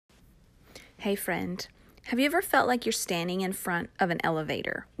Hey friend, have you ever felt like you're standing in front of an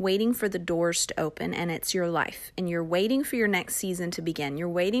elevator, waiting for the doors to open, and it's your life, and you're waiting for your next season to begin? You're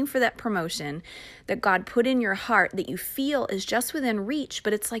waiting for that promotion that God put in your heart that you feel is just within reach,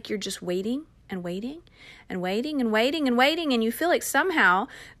 but it's like you're just waiting and waiting and waiting and waiting and waiting, and you feel like somehow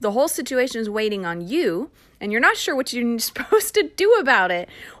the whole situation is waiting on you, and you're not sure what you're supposed to do about it.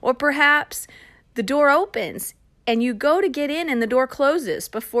 Or perhaps the door opens and you go to get in and the door closes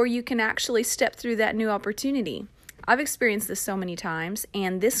before you can actually step through that new opportunity. I've experienced this so many times,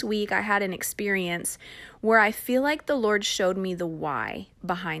 and this week I had an experience where I feel like the Lord showed me the why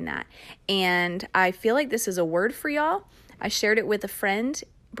behind that. And I feel like this is a word for y'all. I shared it with a friend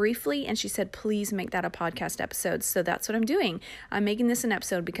briefly, and she said, please make that a podcast episode. So that's what I'm doing. I'm making this an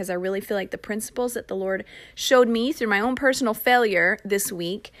episode because I really feel like the principles that the Lord showed me through my own personal failure this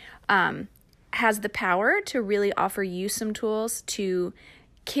week has the power to really offer you some tools to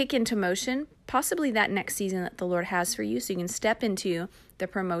kick into motion, possibly that next season that the Lord has for you, so you can step into the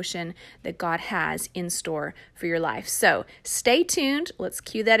promotion that God has in store for your life. So stay tuned. Let's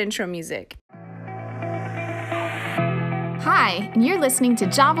cue that intro music. Hi, and you're listening to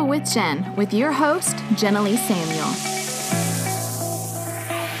Java with Jen with your host, Jenna-Lee Samuel.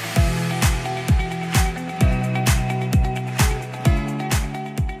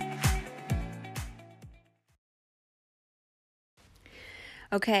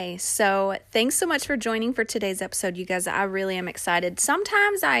 Okay, so thanks so much for joining for today's episode, you guys. I really am excited.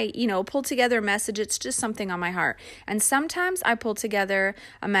 Sometimes I, pull together a message. It's just something on my heart. And sometimes I pull together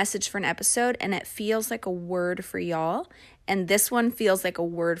a message for an episode and it feels like a word for y'all. And this one feels like a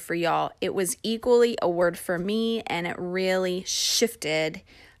word for y'all. It was equally a word for me, and it really shifted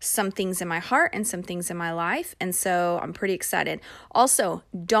some things in my heart and some things in my life. And so I'm pretty excited. Also,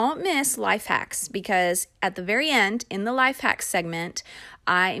 don't miss life hacks, because at the very end in the life hacks segment,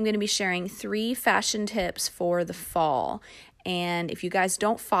 I am going to be sharing 3 fashion tips for the fall. And if you guys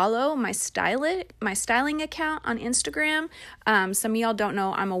don't follow my styling account on Instagram, some of y'all don't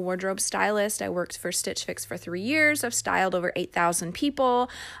know I'm a wardrobe stylist. I worked for Stitch Fix for 3 years. I've styled over 8,000 people.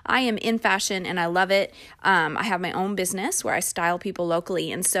 I am in fashion and I love it. I have my own business where I style people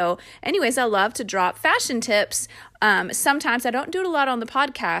locally. And so anyways, I love to drop fashion tips. Sometimes I don't do it a lot on the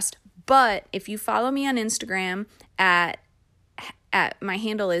podcast, but if you follow me on Instagram at my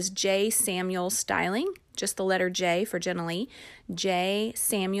handle is J Samuel Styling, just the letter J for Jenna-Lee. J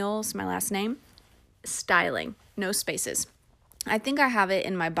Samuel's my last name. Styling, no spaces. I think I have it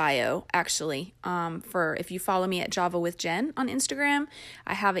in my bio, actually. For if you follow me at Java with Jen on Instagram,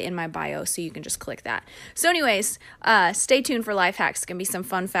 I have it in my bio, so you can just click that. So anyways, stay tuned for life hacks. It's going to be some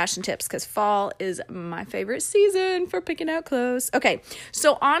fun fashion tips because fall is my favorite season for picking out clothes. Okay,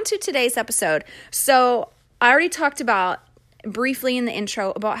 so on to today's episode. So I already talked about briefly in the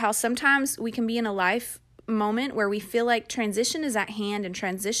intro about how sometimes we can be in a life moment where we feel like transition is at hand and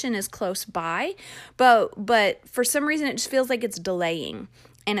transition is close by, but for some reason it just feels like it's delaying,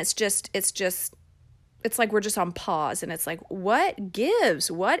 and it's like we're just on pause, and it's like, what gives?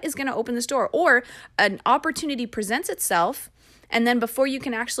 What is going to open this door? Or an opportunity presents itself, and then before you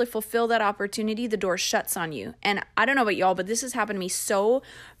can actually fulfill that opportunity, the door shuts on you. And I don't know about y'all, but this has happened to me so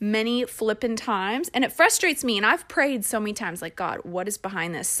many flippin' times, and it frustrates me. And I've prayed so many times, like, God, what is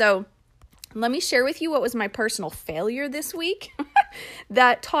behind this? So let me share with you what was my personal failure this week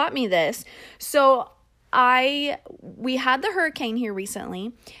that taught me this. So we had the hurricane here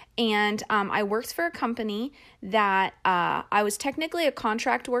recently, and I worked for a company that I was technically a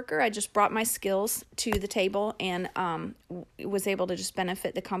contract worker. I just brought my skills to the table and was able to just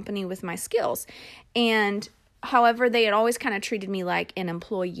benefit the company with my skills. And however, they had always kind of treated me like an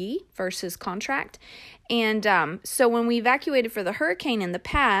employee versus contract. And so when we evacuated for the hurricane in the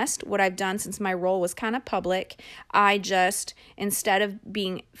past, what I've done since my role was kind of public, I just, instead of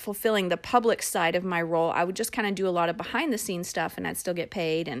fulfilling the public side of my role, I would just kind of do a lot of behind the scenes stuff, and I'd still get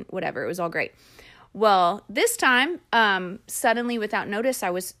paid and whatever. It was all great. Well, this time, suddenly without notice,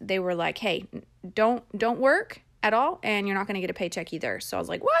 they were like, hey, don't work at all, and you're not going to get a paycheck either. So I was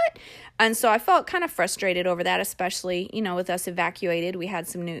like, what? And so I felt kind of frustrated over that, especially, with us evacuated. We had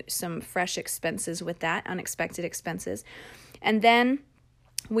some fresh expenses with that, unexpected expenses. And then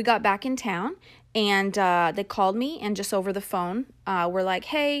we got back in town, and they called me, and just over the phone, we're like,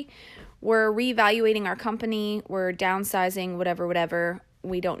 hey, we're reevaluating our company. We're downsizing, whatever.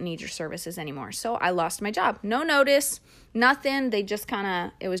 We don't need your services anymore. So I lost my job. No notice, nothing. They just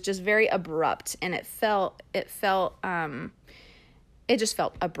it was just very abrupt, and it felt it just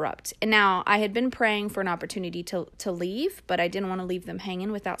felt abrupt. And now I had been praying for an opportunity to leave, but I didn't want to leave them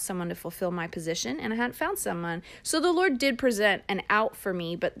hanging without someone to fulfill my position, and I hadn't found someone. So the Lord did present an out for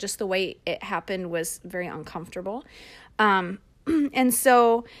me, but just the way it happened was very uncomfortable. And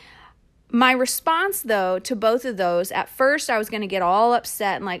so my response, though, to both of those, at first I was going to get all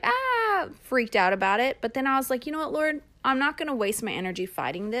upset and like, freaked out about it. But then I was like, you know what, Lord, I'm not going to waste my energy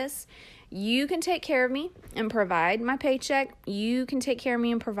fighting this. You can take care of me and provide my paycheck. You can take care of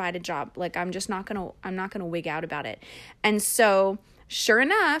me and provide a job. Like, I'm not going to wig out about it. And so sure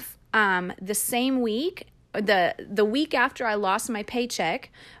enough, the same week, the week after I lost my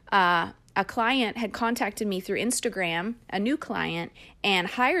paycheck, a client had contacted me through Instagram, a new client, and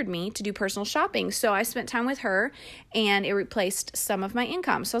hired me to do personal shopping. So I spent time with her, and it replaced some of my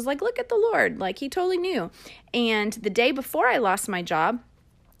income. So I was like, look at the Lord. Like, he totally knew. And the day before I lost my job,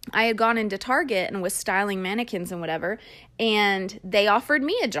 I had gone into Target and was styling mannequins and whatever, and they offered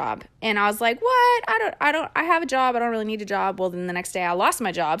me a job. And I was like, what? I have a job. I don't really need a job. Well, then the next day I lost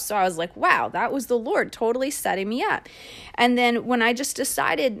my job. So I was like, wow, that was the Lord totally setting me up. And then when I just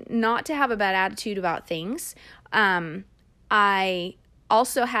decided not to have a bad attitude about things, I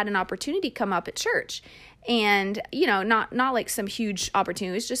also had an opportunity come up at church. And, not like some huge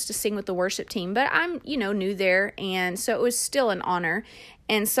opportunity. It was just to sing with the worship team. But I'm, new there. And so it was still an honor.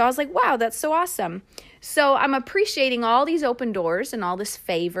 And so I was like, wow, that's so awesome. So I'm appreciating all these open doors and all this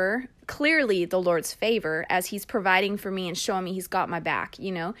favor, clearly the Lord's favor, as he's providing for me and showing me he's got my back,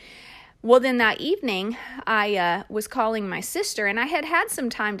 Well, then that evening, I was calling my sister, and I had some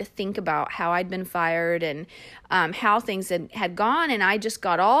time to think about how I'd been fired and how things had gone. And I just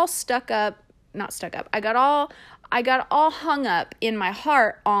got all I got all hung up in my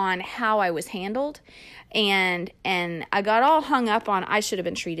heart on how I was handled, and I got all hung up on I should have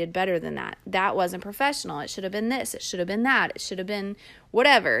been treated better than that. That wasn't professional. It should have been this. It should have been that. It should have been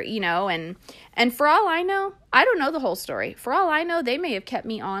whatever, and for all I know, I don't know the whole story. For all I know, they may have kept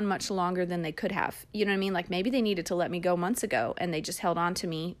me on much longer than they could have. You know what I mean? Like, maybe they needed to let me go months ago, and they just held on to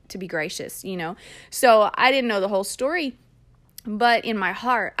me to be gracious, So I didn't know the whole story. But in my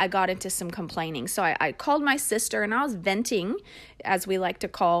heart, I got into some complaining. So I called my sister, and I was venting, as we like to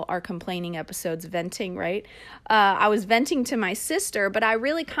call our complaining episodes, venting, right? I was venting to my sister, but I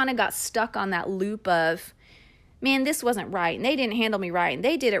really kind of got stuck on that loop of, man, this wasn't right, and they didn't handle me right, and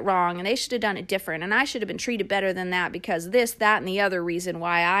they did it wrong, and they should have done it different, and I should have been treated better than that because this, that, and the other reason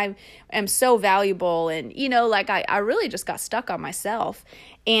why I am so valuable. And, I really just got stuck on myself.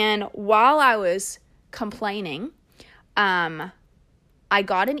 And while I was complaining, I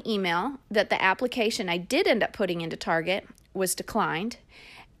got an email that the application I did end up putting into Target was declined,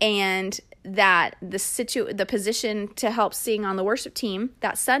 and that the position to help sing on the worship team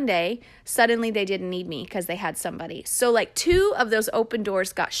that Sunday, suddenly they didn't need me because they had somebody. So like 2 of those open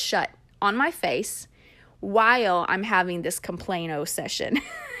doors got shut on my face while I'm having this complaino session.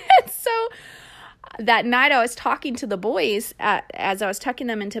 And so that night I was talking to the boys as I was tucking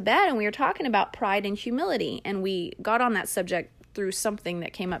them into bed, and we were talking about pride and humility, and we got on that subject through something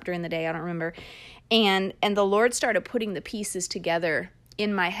that came up during the day, I don't remember, and the Lord started putting the pieces together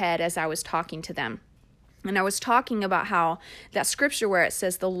in my head as I was talking to them. And I was talking about how that scripture where it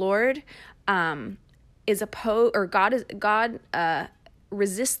says the Lord God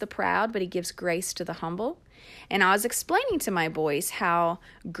resists the proud, but he gives grace to the humble. And I was explaining to my boys how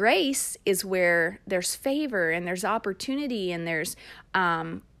grace is where there's favor and there's opportunity and there's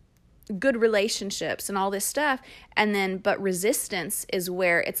good relationships and all this stuff. But resistance is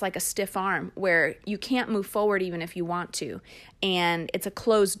where it's like a stiff arm where you can't move forward even if you want to. And it's a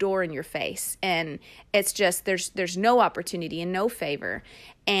closed door in your face. And it's just, there's no opportunity and no favor.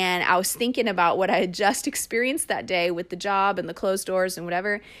 And I was thinking about what I had just experienced that day with the job and the closed doors and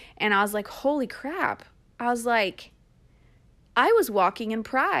whatever. And I was like, holy crap. I was like, I was walking in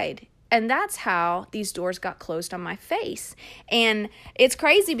pride. And that's how these doors got closed on my face. And it's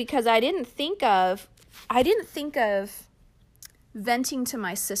crazy because I didn't think of venting to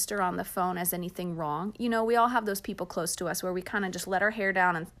my sister on the phone as anything wrong. We all have those people close to us where we kind of just let our hair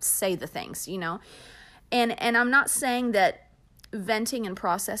down and say the things, And I'm not saying that venting and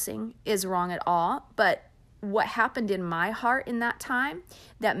processing is wrong at all, but what happened in my heart in that time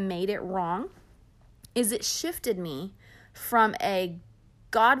that made it wrong is it shifted me from a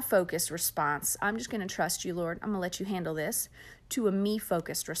God-focused response, I'm just going to trust you, Lord, I'm going to let you handle this, to a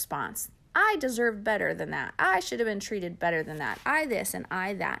me-focused response. I deserve better than that. I should have been treated better than that. I this and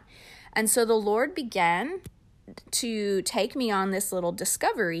I that. And so the Lord began to take me on this little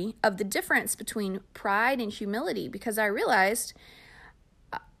discovery of the difference between pride and humility, because I realized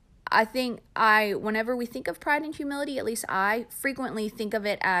I think whenever we think of pride and humility, at least I frequently think of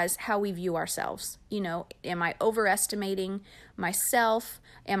it as how we view ourselves. Am I overestimating myself?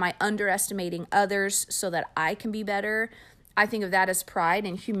 Am I underestimating others so that I can be better? I think of that as pride,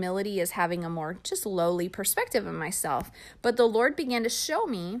 and humility as having a more just lowly perspective of myself. But the Lord began to show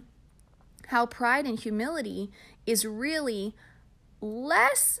me how pride and humility is really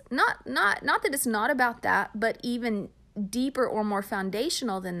less, not that it's not about that, but even deeper or more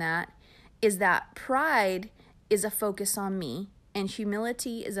foundational than that is that pride is a focus on me and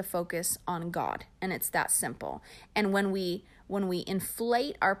humility is a focus on God. And it's that simple. And when we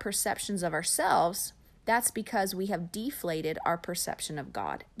inflate our perceptions of ourselves, that's because we have deflated our perception of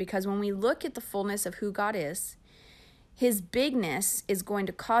God. Because when we look at the fullness of who God is, his bigness is going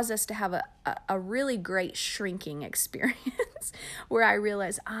to cause us to have a really great shrinking experience where I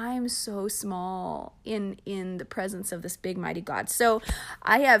realize I'm so small in the presence of this big, mighty God. So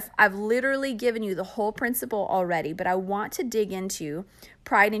I've literally given you the whole principle already, but I want to dig into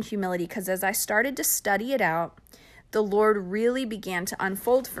pride and humility because as I started to study it out, the Lord really began to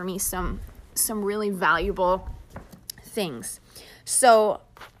unfold for me some really valuable things. So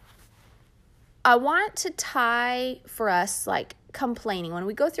I want to tie for us like complaining. When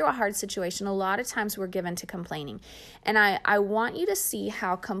we go through a hard situation, a lot of times we're given to complaining. And I want you to see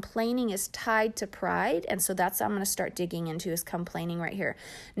how complaining is tied to pride. And so that's what I'm going to start digging into is complaining right here.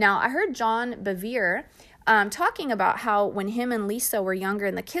 Now, I heard John Bevere talking about how when him and Lisa were younger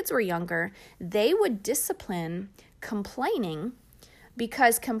and the kids were younger, they would discipline complaining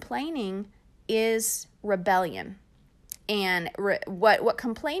because complaining is rebellion. And what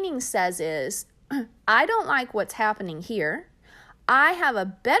complaining says is, I don't like what's happening here. I have a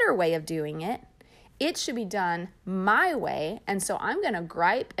better way of doing it. It should be done my way. And so I'm going to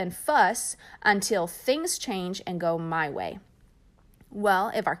gripe and fuss until things change and go my way.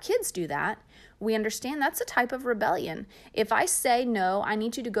 Well, if our kids do that, we understand that's a type of rebellion. If I say, no, I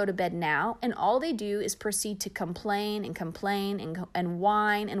need you to go to bed now, and all they do is proceed to complain and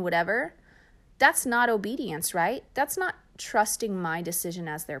whine and whatever, that's not obedience, right? That's not trusting my decision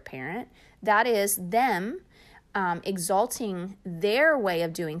as their parent. That is them exalting their way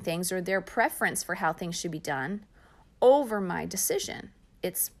of doing things or their preference for how things should be done over my decision.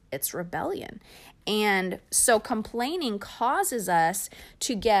 It's rebellion. And so complaining causes us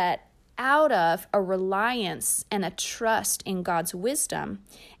to get out of a reliance and a trust in God's wisdom,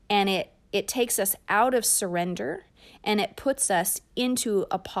 and it takes us out of surrender, and it puts us into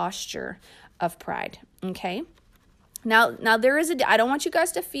a posture of pride, okay? Now there is I don't want you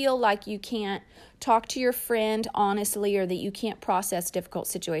guys to feel like you can't talk to your friend honestly or that you can't process difficult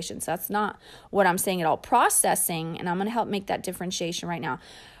situations. That's not what I'm saying at all. Processing, and I'm going to help make that differentiation right now.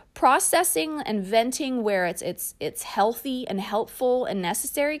 Processing and venting where it's healthy and helpful and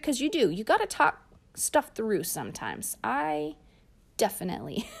necessary, because you got to talk stuff through sometimes. I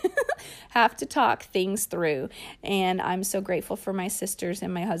definitely have to talk things through, and I'm so grateful for my sisters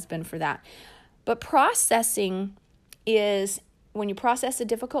and my husband for that. But processing is when you process a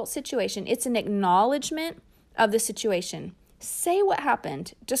difficult situation, it's an acknowledgement of the situation. Say what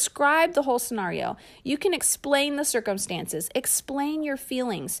happened. Describe the whole scenario. You can explain the circumstances, explain your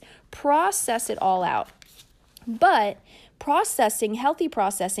feelings, process it all out. But healthy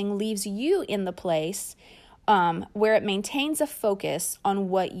processing leaves you in the place where it maintains a focus on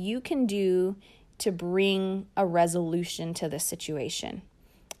what you can do to bring a resolution to the situation.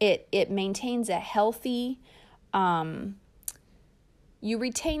 It maintains a healthy, you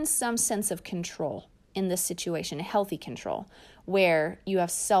retain some sense of control in this situation, a healthy control, where you have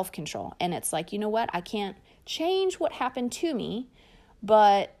self-control. And it's like, you know what? I can't change what happened to me,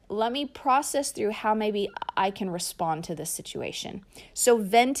 but let me process through how maybe I can respond to this situation. So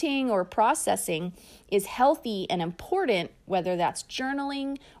venting or processing is healthy and important, whether that's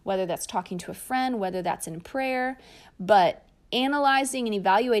journaling, whether that's talking to a friend, whether that's in prayer, but analyzing and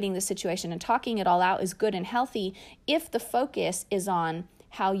evaluating the situation and talking it all out is good and healthy if the focus is on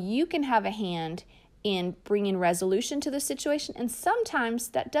how you can have a hand in bringing resolution to the situation. And sometimes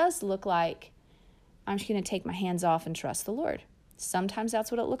that does look like, I'm just going to take my hands off and trust the Lord. Sometimes that's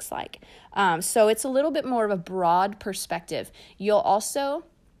what it looks like. So it's a little bit more of a broad perspective. You'll also,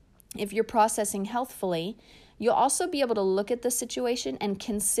 if you're processing healthfully, you'll also be able to look at the situation and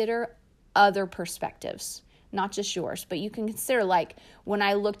consider other perspectives, not just yours, but you can consider, like, when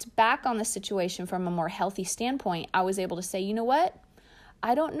I looked back on the situation from a more healthy standpoint, I was able to say, you know what?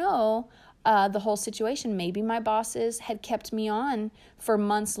 I don't know the whole situation. Maybe my bosses had kept me on for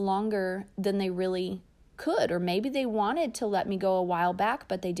months longer than they really could, or maybe they wanted to let me go a while back,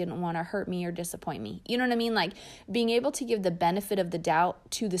 but they didn't want to hurt me or disappoint me. You know what I mean? Like being able to give the benefit of the doubt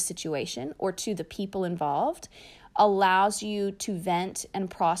to the situation or to the people involved allows you to vent and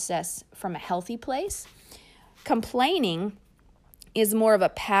process from a healthy place. Complaining is more of a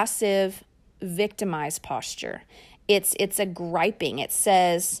passive, victimized posture. It's a griping. It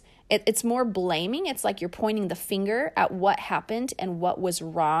says it's more blaming. It's like you're pointing the finger at what happened and what was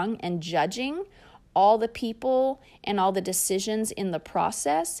wrong and judging all the people and all the decisions in the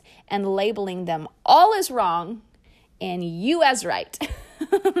process and labeling them all as wrong and you as right.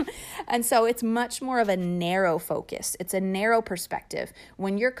 And so it's much more of a narrow focus. It's a narrow perspective.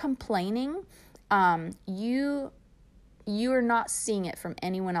 When you're complaining, you are not seeing it from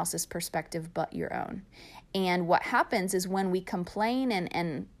anyone else's perspective but your own. And what happens is when we complain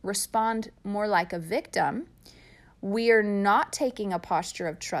and respond more like a victim, we are not taking a posture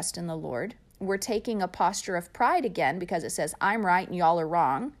of trust in the Lord. We're taking a posture of pride again because it says, I'm right and y'all are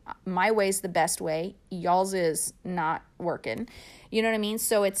wrong. My way's the best way. Y'all's is not working. You know what I mean?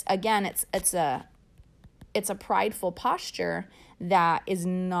 So it's a prideful posture that is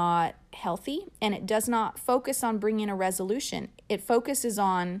not healthy, and it does not focus on bringing a resolution. It focuses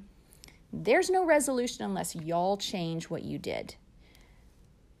on, there's no resolution unless y'all change what you did.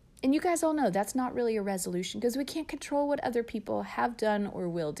 And you guys all know that's not really a resolution because we can't control what other people have done or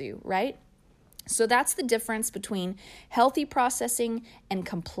will do, right? So that's the difference between healthy processing and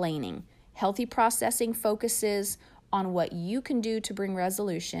complaining. Healthy processing focuses on what you can do to bring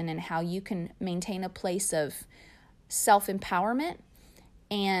resolution and how you can maintain a place of self-empowerment.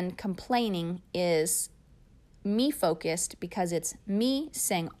 And complaining is me focused because it's me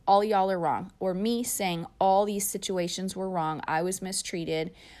saying all y'all are wrong, or me saying all these situations were wrong. I was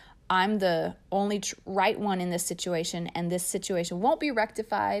mistreated. I'm the only right one in this situation, and this situation won't be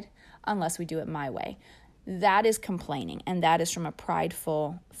rectified unless we do it my way. That is complaining, and that is from a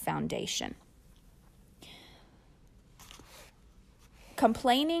prideful foundation.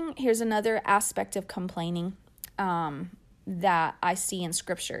 Complaining, here's another aspect of complaining that I see in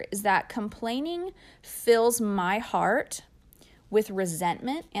Scripture, is that complaining fills my heart with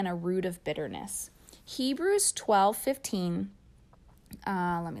resentment and a root of bitterness. Hebrews 12:15,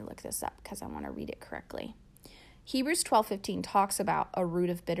 let me look this up because I want to read it correctly. Hebrews 12:15 talks about a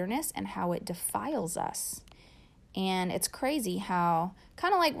root of bitterness and how it defiles us. And it's crazy how,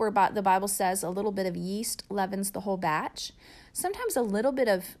 kind of like where the Bible says a little bit of yeast leavens the whole batch, sometimes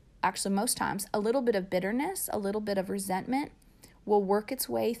most times, a little bit of bitterness, a little bit of resentment will work its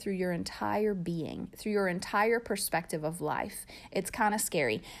way through your entire being, through your entire perspective of life. It's kind of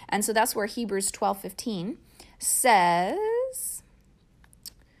scary. And so that's where Hebrews 12:15 says,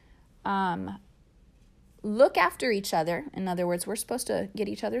 look after each other. In other words, we're supposed to get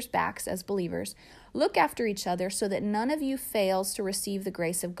each other's backs as believers. Look after each other so that none of you fails to receive the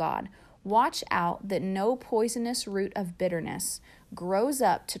grace of God. Watch out that no poisonous root of bitterness grows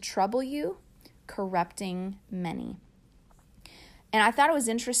up to trouble you, corrupting many. And I thought it was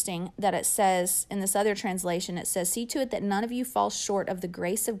interesting that it says, in this other translation, it says, see to it that none of you falls short of the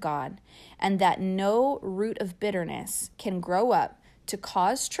grace of God, and that no root of bitterness can grow up to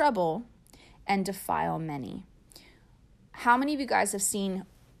cause trouble and defile many. How many of you guys have seen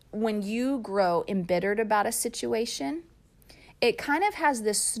when you grow embittered about a situation, it kind of has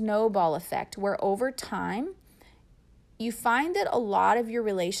this snowball effect where over time, you find that a lot of your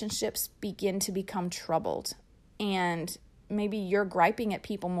relationships begin to become troubled, and maybe you're griping at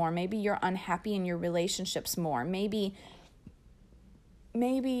people more. Maybe you're unhappy in your relationships more. Maybe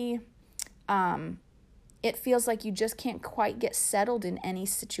it feels like you just can't quite get settled in any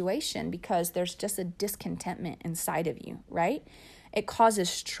situation because there's just a discontentment inside of you, right? It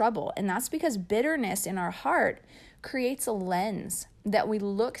causes trouble. And that's because bitterness in our heart creates a lens that we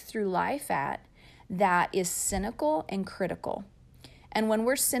look through life at that is cynical and critical. And when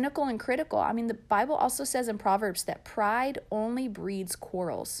we're cynical and critical, the Bible also says in Proverbs that pride only breeds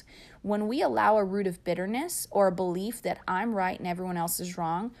quarrels. When we allow a root of bitterness or a belief that I'm right and everyone else is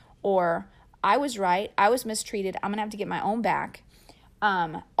wrong, or I was right, I was mistreated, I'm going to have to get my own back.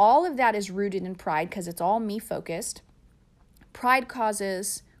 All of that is rooted in pride because it's all me-focused. Pride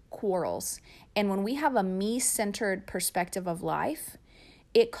causes quarrels. And when we have a me-centered perspective of life,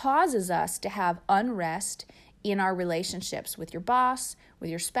 it causes us to have unrest in our relationships with your boss, with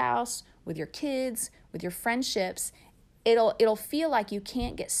your spouse, with your kids, with your friendships. It'll feel like you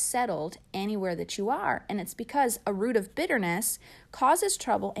can't get settled anywhere that you are. And it's because a root of bitterness causes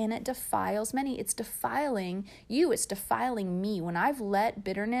trouble and it defiles many. It's defiling you. It's defiling me. When I've let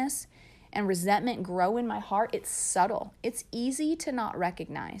bitterness and resentment grow in my heart, it's subtle. It's easy to not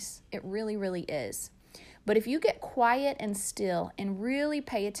recognize. It really, really is. But if you get quiet and still and really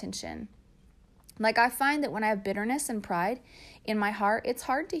pay attention, like I find that when I have bitterness and pride in my heart, it's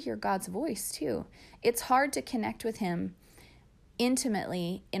hard to hear God's voice too. It's hard to connect with him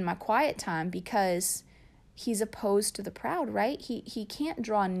intimately in my quiet time because he's opposed to the proud, right? He can't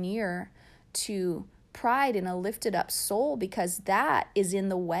draw near to pride in a lifted up soul because that is in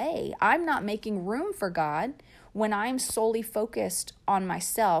the way. I'm not making room for God when I'm solely focused on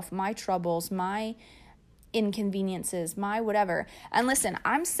myself, my troubles, my inconveniences, my whatever. And listen,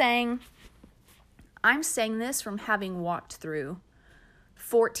 I'm saying this from having walked through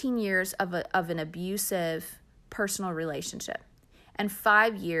 14 years of an abusive personal relationship and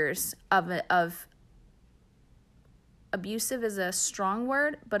 5 years of abusive is a strong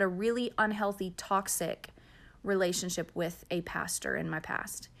word, but a really unhealthy, toxic relationship with a pastor in my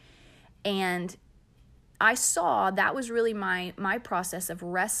past. And I saw that was really my process of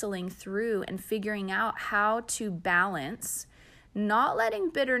wrestling through and figuring out how to balance not letting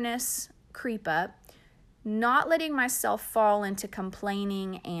bitterness creep up, not letting myself fall into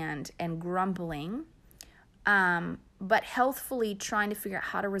complaining and grumbling, but healthfully trying to figure out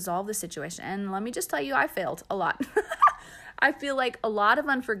how to resolve the situation. And let me just tell you, I failed a lot. I feel like a lot of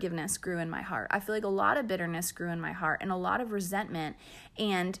unforgiveness grew in my heart. I feel like a lot of bitterness grew in my heart and a lot of resentment.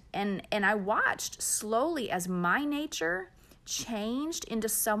 And I watched slowly as my nature changed into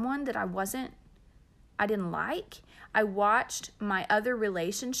someone that I didn't like. I watched my other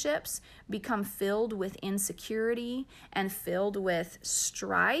relationships become filled with insecurity and filled with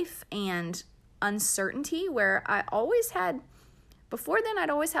strife and uncertainty, where I'd always had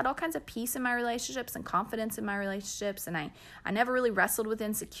all kinds of peace in my relationships and confidence in my relationships, and I never really wrestled with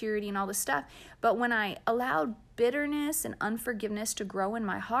insecurity and all this stuff. But when I allowed bitterness and unforgiveness to grow in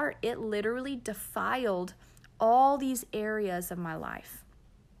my heart, it literally defiled all these areas of my life.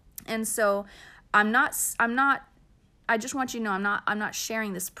 And so I just want you to know I'm not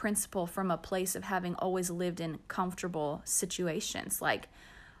sharing this principle from a place of having always lived in comfortable situations. Like,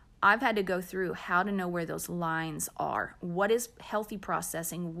 I've had to go through how to know where those lines are. What is healthy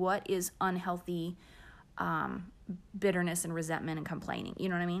processing? What is unhealthy bitterness and resentment and complaining? You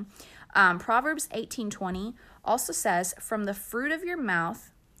know what I mean? Proverbs 18:20 also says, "From the fruit of your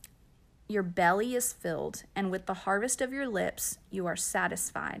mouth, your belly is filled, and with the harvest of your lips, you are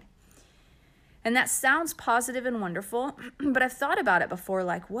satisfied." And that sounds positive and wonderful, but I've thought about it before,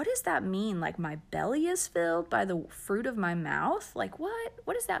 like, what does that mean? Like, my belly is filled by the fruit of my mouth? Like, what?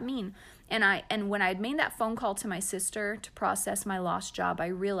 What does that mean? And when I'd made that phone call to my sister to process my lost job, I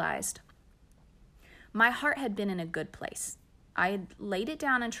realized my heart had been in a good place. I had laid it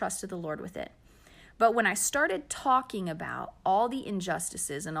down and trusted the Lord with it. But when I started talking about all the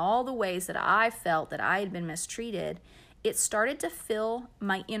injustices and all the ways that I felt that I had been mistreated, it started to fill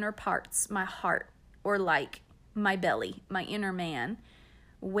my inner parts, my heart, or like my belly, my inner man,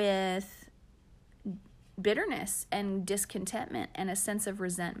 with bitterness and discontentment and a sense of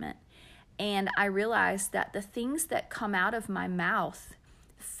resentment. And I realized that the things that come out of my mouth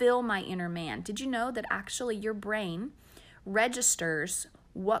fill my inner man. Did you know that actually your brain registers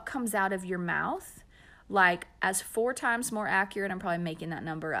what comes out of your mouth like as 4 times more accurate? I'm probably making that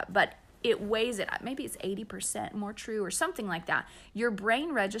number up, but it weighs it. Maybe it's 80% more true or something like that. Your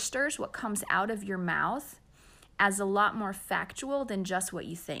brain registers what comes out of your mouth as a lot more factual than just what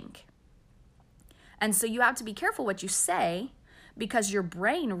you think. And so you have to be careful what you say because your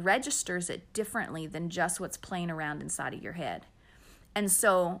brain registers it differently than just what's playing around inside of your head. And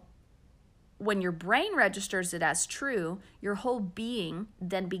so when your brain registers it as true, your whole being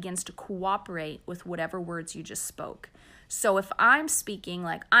then begins to cooperate with whatever words you just spoke. So if I'm speaking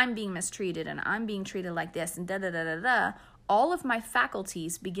like I'm being mistreated and I'm being treated like this and da-da-da-da-da, all of my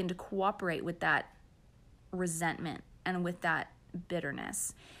faculties begin to cooperate with that resentment and with that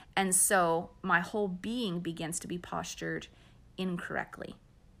bitterness. And so my whole being begins to be postured incorrectly.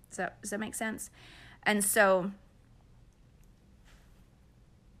 Does that make sense? And so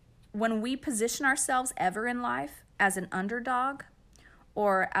when we position ourselves ever in life as an underdog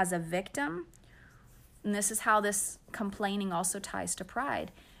or as a victim, and this is how this complaining also ties to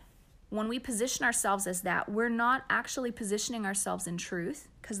pride. When we position ourselves as that, we're not actually positioning ourselves in truth,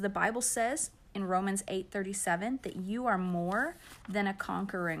 because the Bible says in Romans 8:37 that you are more than a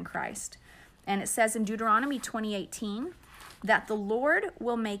conqueror in Christ. And it says in Deuteronomy 20:18 that the Lord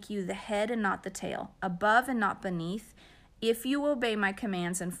will make you the head and not the tail, above and not beneath, if you obey my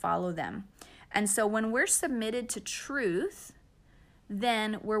commands and follow them. And so when we're submitted to truth,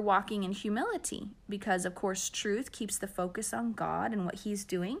 then we're walking in humility because, of course, truth keeps the focus on God and what he's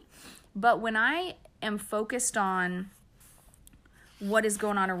doing. But when I am focused on what is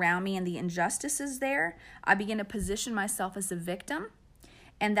going on around me and the injustices there, I begin to position myself as a victim.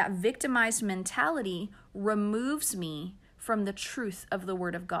 And that victimized mentality removes me from the truth of the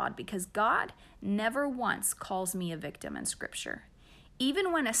Word of God, because God never once calls me a victim in Scripture.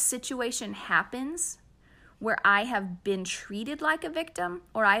 Even when a situation happens where I have been treated like a victim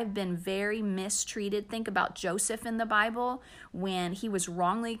or I have been very mistreated. Think about Joseph in the Bible when he was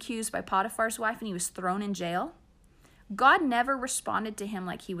wrongly accused by Potiphar's wife and he was thrown in jail. God never responded to him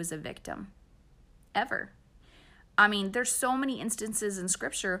like he was a victim, ever. I mean, there's so many instances in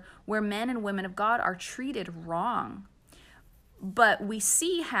Scripture where men and women of God are treated wrong. But we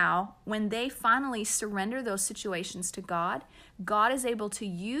see how when they finally surrender those situations to God, God is able to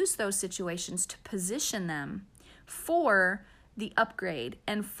use those situations to position them for the upgrade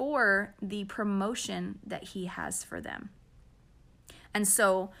and for the promotion that He has for them. And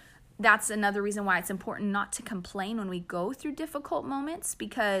so that's another reason why it's important not to complain when we go through difficult moments,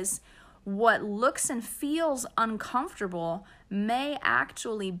 because what looks and feels uncomfortable may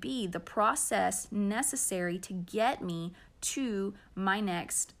actually be the process necessary to get me to my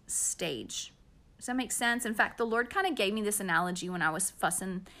next stage. Does that make sense? In fact, the Lord kind of gave me this analogy when I was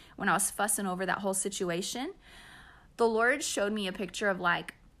fussing over that whole situation. The Lord showed me a picture of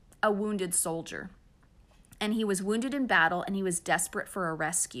like a wounded soldier. And he was wounded in battle and he was desperate for a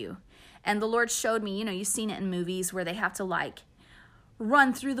rescue. And the Lord showed me, you've seen it in movies where they have to like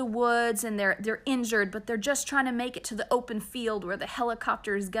run through the woods and they're injured, but they're just trying to make it to the open field where the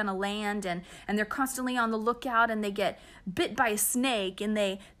helicopter is gonna land, and they're constantly on the lookout, and they get bit by a snake, and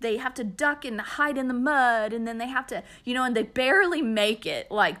they have to duck and hide in the mud, and then they have to, and they barely make it,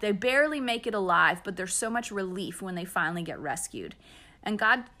 alive, but there's so much relief when they finally get rescued. And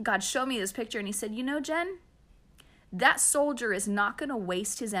God showed me this picture, and He said, Jen, that soldier is not gonna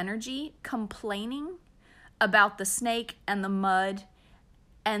waste his energy complaining about the snake and the mud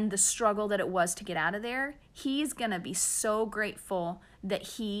and the struggle that it was to get out of there. He's going to be so grateful that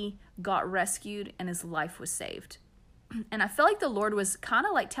he got rescued and his life was saved. And I feel like the Lord was kind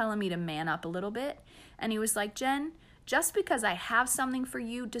of like telling me to man up a little bit. And He was like, Jen, just because I have something for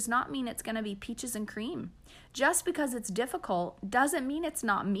you does not mean it's going to be peaches and cream. Just because it's difficult doesn't mean it's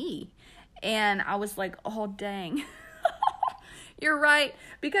not me. And I was like, oh, dang. You're right.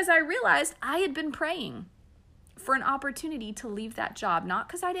 Because I realized I had been praying for an opportunity to leave that job, not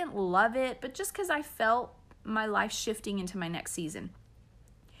because I didn't love it, but just because I felt my life shifting into my next season.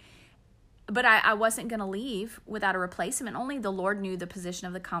 But I wasn't going to leave without a replacement. Only the Lord knew the position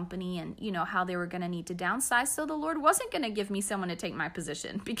of the company and, how they were going to need to downsize. So the Lord wasn't going to give me someone to take my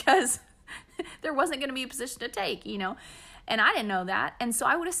position because there wasn't going to be a position to take, And I didn't know that. And so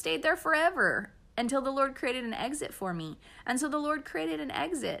I would have stayed there forever until the Lord created an exit for me. And so the Lord created an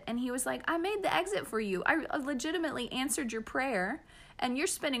exit, and He was like, I made the exit for you. I legitimately answered your prayer, and you're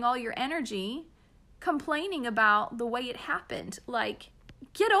spending all your energy complaining about the way it happened. Like,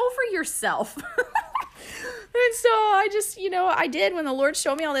 get over yourself. And so I just, I did. When the Lord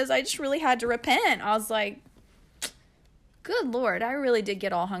showed me all this, I just really had to repent. I was like, good Lord, I really did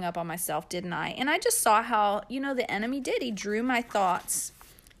get all hung up on myself, didn't I? And I just saw how, the enemy did. He drew my thoughts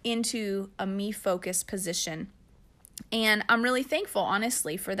into a me-focused position. And I'm really thankful,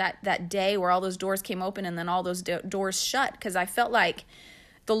 honestly, for that day where all those doors came open and then all those doors shut, because I felt like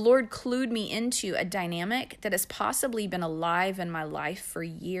the Lord clued me into a dynamic that has possibly been alive in my life for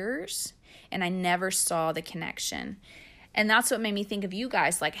years, and I never saw the connection. And that's what made me think of you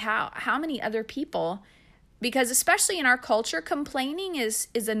guys, like how many other people, because especially in our culture, complaining is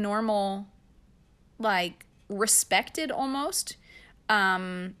a normal, like, respected almost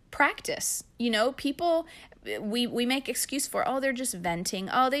practice. People, we make excuse for, they're just venting.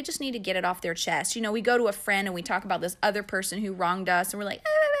 They just need to get it off their chest. We go to a friend and we talk about this other person who wronged us, and we're like,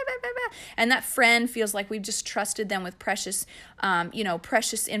 and that friend feels like we've just trusted them with precious,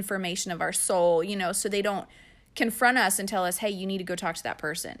 precious information of our soul, so they don't confront us and tell us, hey, you need to go talk to that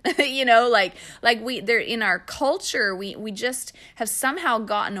person. They're in our culture, we just have somehow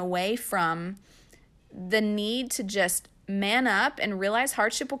gotten away from the need to just man up and realize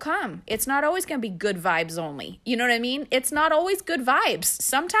hardship will come. It's not always going to be good vibes only. You know what I mean? It's not always good vibes.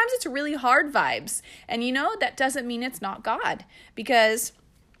 Sometimes it's really hard vibes. And that doesn't mean it's not God. Because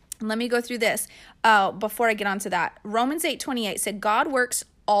let me go through this before I get onto that. Romans 8:28 said, God works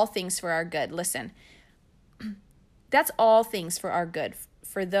all things for our good. Listen, that's all things for our good,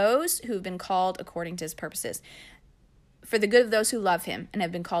 for those who have been called according to His purposes, for the good of those who love Him and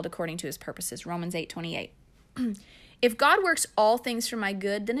have been called according to His purposes. Romans 8:28. If God works all things for my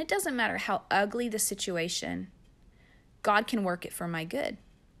good, then it doesn't matter how ugly the situation, God can work it for my good.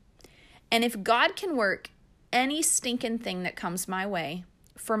 And if God can work any stinking thing that comes my way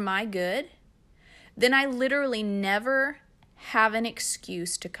for my good, then I literally never have an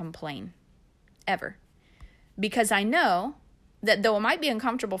excuse to complain, ever. Because I know that though it might be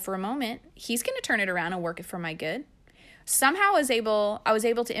uncomfortable for a moment, he's going to turn it around and work it for my good. Somehow I was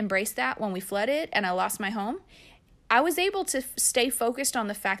able to embrace that when we flooded and I lost my home. I was able to stay focused on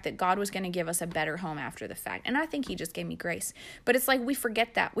the fact that God was going to give us a better home after the fact. And I think he just gave me grace. But it's like we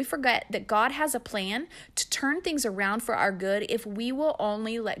forget that. We forget that God has a plan to turn things around for our good if we will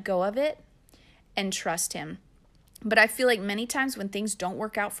only let go of it and trust him. But I feel like many times when things don't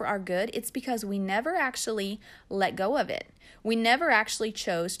work out for our good, it's because we never actually let go of it. We never actually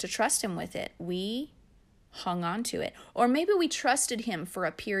chose to trust him with it. We hung on to it. Or maybe we trusted him for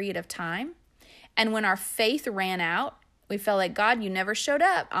a period of time. And when our faith ran out, we felt like, God, you never showed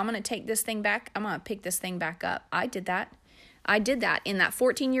up. I'm going to take this thing back. I'm going to pick this thing back up. I did that in that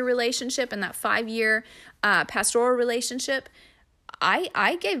 14-year relationship and that 5-year pastoral relationship.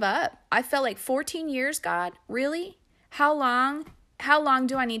 I gave up. I felt like 14 years, God, really? How long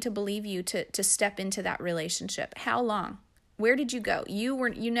do I need to believe you to step into that relationship? How long? Where did you go?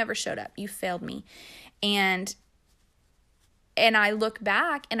 You never showed up. You failed me. And I look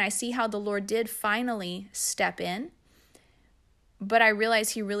back and I see how the Lord did finally step in. But I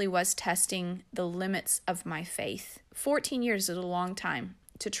realize he really was testing the limits of my faith. 14 years is a long time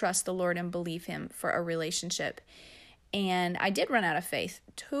to trust the Lord and believe him for a relationship. And I did run out of faith,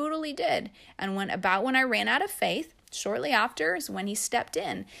 totally did. And when I ran out of faith, shortly after is when he stepped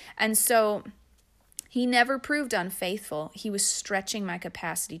in. And so he never proved unfaithful. He was stretching my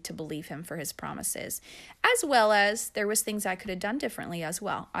capacity to believe him for his promises, as well as there was things I could have done differently as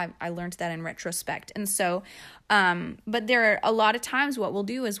well. I learned that in retrospect. And so, but there are a lot of times what we'll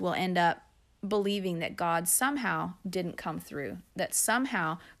do is we'll end up believing that God somehow didn't come through, that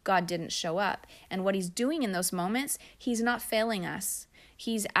somehow God didn't show up. And what he's doing in those moments, he's not failing us.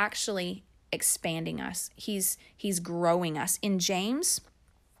 He's actually expanding us. He's growing us. In James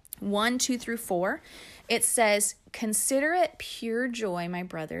 1:2-4, it says, "Consider it pure joy, my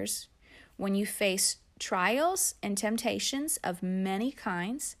brothers, when you face trials and temptations of many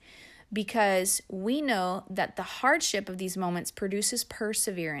kinds, because we know that the hardship of these moments produces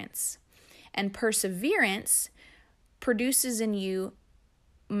perseverance. And perseverance produces in you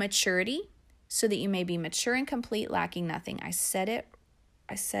maturity, so that you may be mature and complete, lacking nothing." I said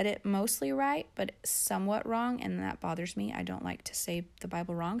it mostly right, but somewhat wrong, and that bothers me. I don't like to say the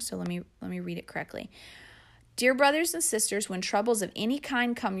Bible wrong, so let me read it correctly. "Dear brothers and sisters, when troubles of any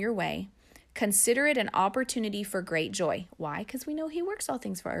kind come your way, consider it an opportunity for great joy." Why? Because we know he works all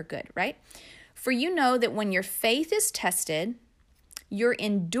things for our good, right? "For you know that when your faith is tested, your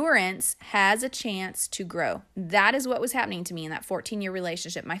endurance has a chance to grow." That is what was happening to me in that 14-year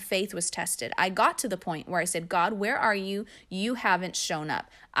relationship. My faith was tested. I got to the point where I said, "God, where are you? You haven't shown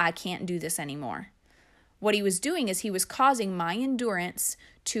up. I can't do this anymore." What he was doing is he was causing my endurance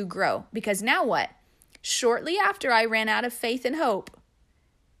to grow. Because now what? Shortly after I ran out of faith and hope,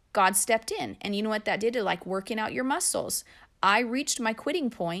 God stepped in. And you know what that did? It like working out your muscles. I reached my quitting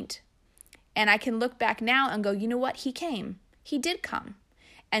point, and I can look back now and go, you know what? He came. He did come.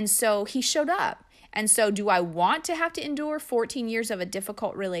 And so he showed up. And so do I want to have to endure 14 years of a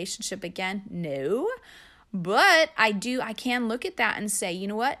difficult relationship again? No. But I can look at that and say, you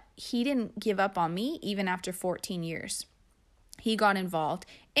know what? He didn't give up on me even after 14 years. He got involved.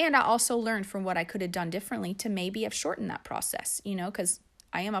 And I also learned from what I could have done differently to maybe have shortened that process, because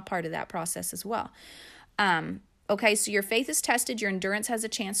I am a part of that process as well. Okay, so your faith is tested. Your endurance has a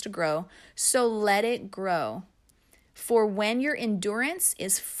chance to grow. So let it grow. For when your endurance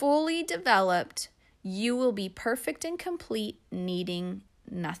is fully developed, you will be perfect and complete, needing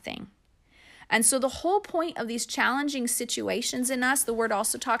nothing. And so the whole point of these challenging situations in us, the word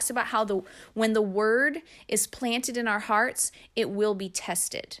also talks about how when the word is planted in our hearts, it will be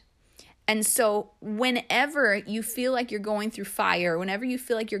tested. And so whenever you feel like you're going through fire, whenever you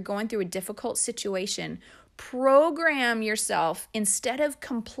feel like you're going through a difficult situation, program yourself instead of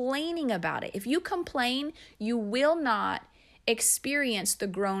complaining about it. If you complain, you will not experience the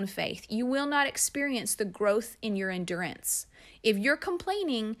grown faith. You will not experience the growth in your endurance. If you're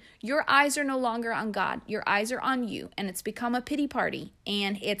complaining, your eyes are no longer on God. Your eyes are on you, and it's become a pity party,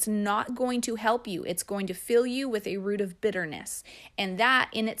 and it's not going to help you. It's going to fill you with a root of bitterness, and that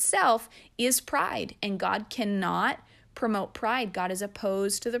in itself is pride, and God cannot promote pride. God is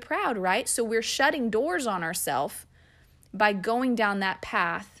opposed to the proud, right? So we're shutting doors on ourselves by going down that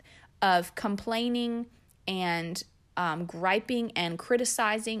path of complaining and griping and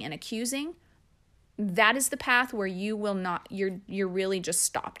criticizing and accusing. that is the path where you will not, you're really just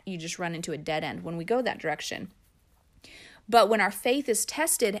stopped. You just run into a dead end when we go that direction. But when our faith is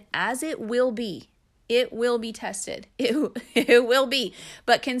tested, as it will be tested. It will be.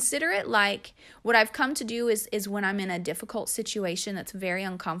 But consider it like, what I've come to do is when I'm in a difficult situation that's very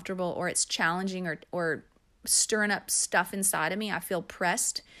uncomfortable, or it's challenging, or stirring up stuff inside of me, I feel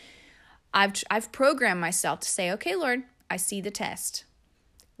pressed. I've programmed myself to say, okay, Lord, I see the test.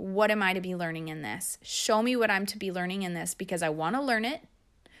 What am I to be learning in this? Show me what I'm to be learning in this, because I want to learn it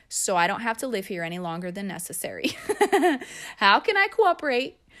so I don't have to live here any longer than necessary. How can I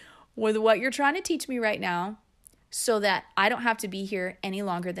cooperate with what you're trying to teach me right now so that I don't have to be here any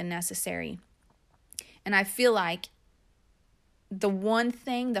longer than necessary? And I feel like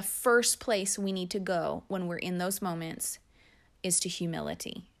the first place we need to go when we're in those moments is to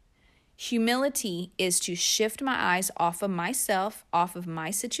humility. Humility is to shift my eyes off of myself, off of my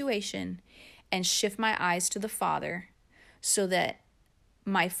situation, and shift my eyes to the Father, so that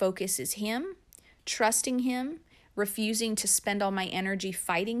my focus is Him, trusting Him, refusing to spend all my energy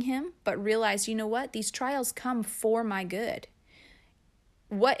fighting Him, but realize, you know what? These trials come for my good.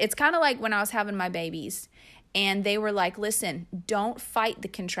 It's kind of like when I was having my babies, and they were like, listen, don't fight the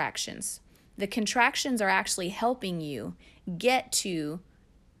contractions. The contractions are actually helping you get to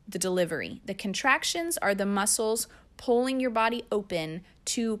the delivery. The contractions are the muscles pulling your body open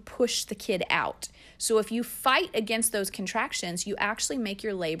to push the kid out. So if you fight against those contractions, you actually make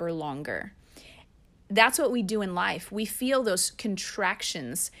your labor longer. That's what we do in life. We feel those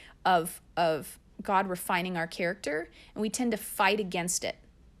contractions of God refining our character, and we tend to fight against it.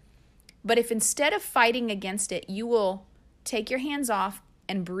 But if instead of fighting against it, you will take your hands off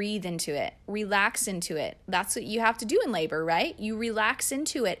and breathe into it, relax into it. That's what you have to do in labor, right? You relax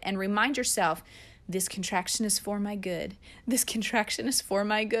into it and remind yourself, this contraction is for my good. This contraction is for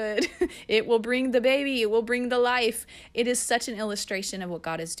my good. It will bring the baby. It will bring the life. It is such an illustration of what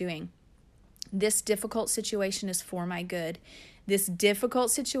God is doing. This difficult situation is for my good. This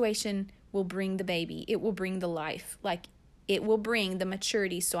difficult situation will bring the baby. It will bring the life. Like, it will bring the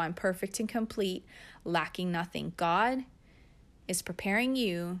maturity, so I'm perfect and complete, lacking nothing. God is preparing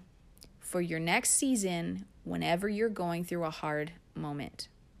you for your next season whenever you're going through a hard moment.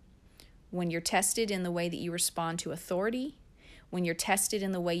 When you're tested in the way that you respond to authority, when you're tested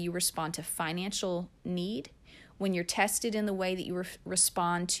in the way you respond to financial need, when you're tested in the way that you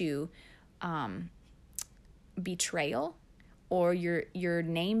respond to betrayal, or your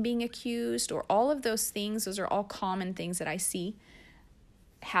name being accused, or all of those things. Those are all common things that I see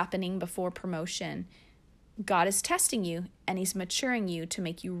happening before promotion. God is testing you, and He's maturing you to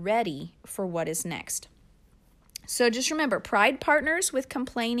make you ready for what is next. So just remember, pride partners with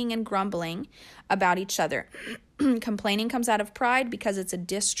complaining and grumbling about each other. Complaining comes out of pride because it's a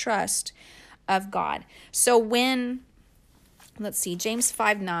distrust of God. So James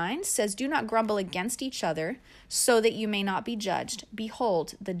 5:9 says, do not grumble against each other so that you may not be judged.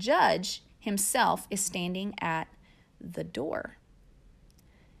 Behold, the judge himself is standing at the door.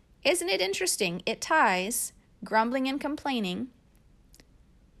 Isn't it interesting? It ties grumbling and complaining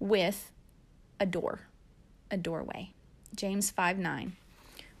with a doorway. James 5:9.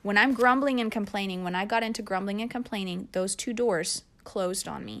 When I'm grumbling and complaining, when I got into grumbling and complaining, those two doors closed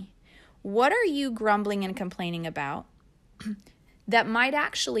on me. What are you grumbling and complaining about that might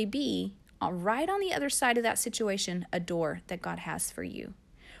actually be right on the other side of that situation, a door that God has for you?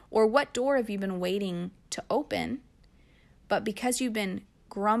 Or what door have you been waiting to open, but because you've been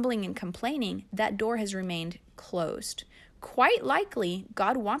grumbling and complaining, that door has remained closed? Quite likely,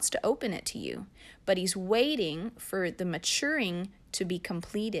 God wants to open it to you, but He's waiting for the maturing to be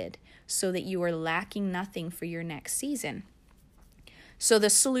completed so that you are lacking nothing for your next season. So the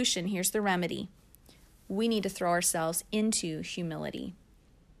solution, here's the remedy. We need to throw ourselves into humility.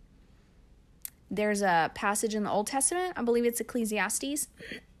 There's a passage in the Old Testament, I believe it's Ecclesiastes,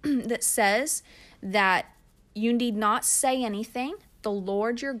 that says that you need not say anything. The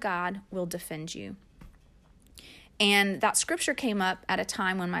Lord your God will defend you. And that scripture came up at a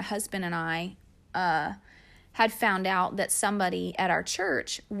time when my husband and I had found out that somebody at our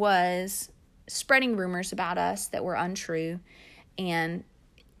church was spreading rumors about us that were untrue. And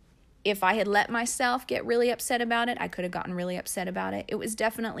if I had let myself get really upset about it, I could have gotten really upset about it. It was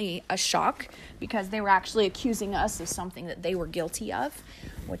definitely a shock because they were actually accusing us of something that they were guilty of,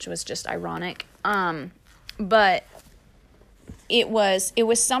 which was just ironic. But it was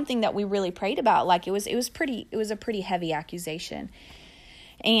something that we really prayed about. Like it was a pretty heavy accusation.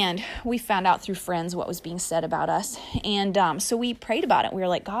 And we found out through friends what was being said about us. And so we prayed about it. We were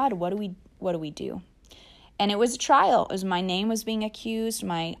like, God, what do we do? And it was a trial. It was, my name was being accused,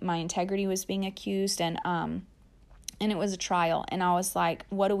 my integrity was being accused, and it was a trial. And I was like,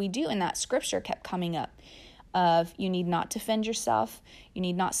 what do we do? And that scripture kept coming up of, you need not defend yourself. You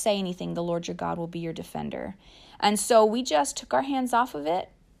need not say anything. The Lord your God will be your defender. And so we just took our hands off of it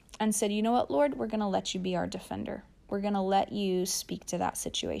and said, you know what, Lord, we're going to let you be our defender. We're going to let you speak to that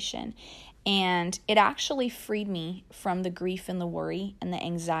situation. And it actually freed me from the grief and the worry and the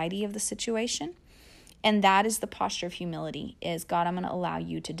anxiety of the situation. And that is the posture of humility, is, God, I'm going to allow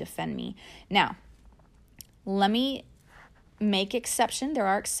you to defend me. Now, let me make exception. There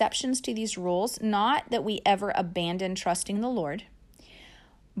are exceptions to these rules. Not that we ever abandon trusting the Lord,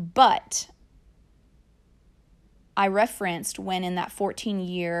 but I referenced when in that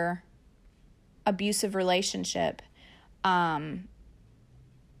 14-year abusive relationship, that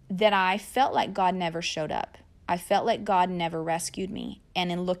I felt like God never showed up. I felt like God never rescued me.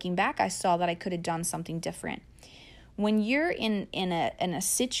 And in looking back, I saw that I could have done something different. When you're in a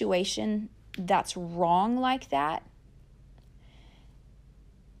situation that's wrong like that,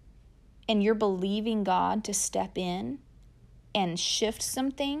 and you're believing God to step in and shift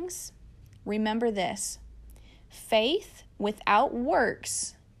some things, remember this: faith without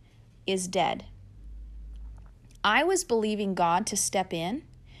works is dead. I was believing God to step in,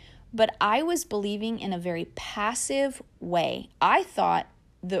 but I was believing in a very passive way. I thought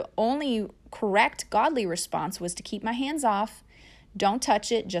the only correct godly response was to keep my hands off, don't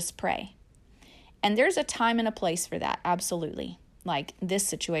touch it, just pray. And there's a time and a place for that, absolutely. Like this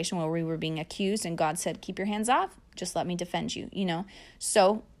situation where we were being accused and God said, keep your hands off, just let me defend you,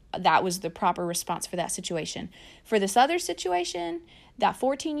 So that was the proper response for that situation. For this other situation, that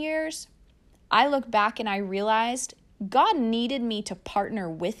 14 years, I look back and I realized God needed me to partner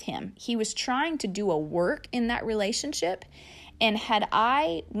with him. He was trying to do a work in that relationship. And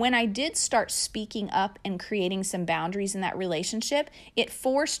when I did start speaking up and creating some boundaries in that relationship, it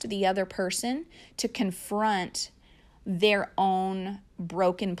forced the other person to confront their own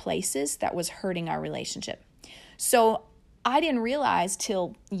broken places that was hurting our relationship. So I didn't realize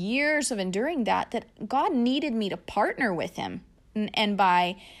till years of enduring that God needed me to partner with him. And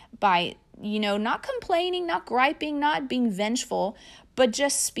by not complaining, not griping, not being vengeful, but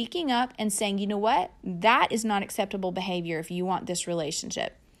just speaking up and saying, you know what, that is not acceptable behavior if you want this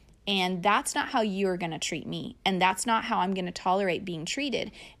relationship. And that's not how you're going to treat me. And that's not how I'm going to tolerate being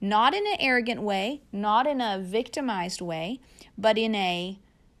treated. Not in an arrogant way, not in a victimized way, but in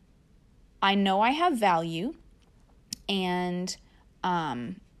I know I have value, and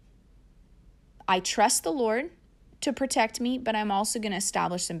I trust the Lord to protect me, but I'm also going to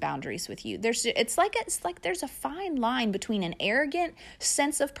establish some boundaries with you. It's like there's a fine line between an arrogant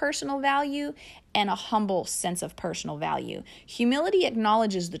sense of personal value and a humble sense of personal value. Humility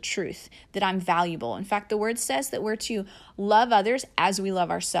acknowledges the truth that I'm valuable. In fact, the word says that we're to love others as we love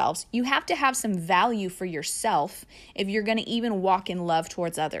ourselves. You have to have some value for yourself if you're going to even walk in love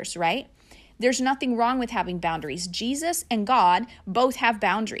towards others, right? There's nothing wrong with having boundaries. Jesus and God both have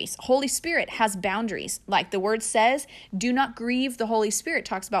boundaries. Holy Spirit has boundaries. Like the word says, do not grieve the Holy Spirit. It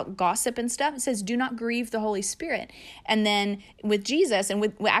talks about gossip and stuff. It says, do not grieve the Holy Spirit. And then with Jesus and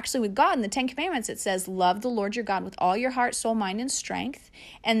with God in the 10 Commandments, it says, love the Lord your God with all your heart, soul, mind, and strength.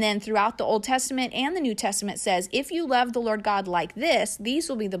 And then throughout the Old Testament and the New Testament says, if you love the Lord God like this, these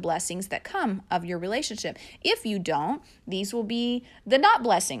will be the blessings that come of your relationship. If you don't, these will be the not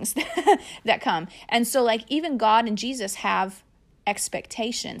blessings that come. And so even God and Jesus have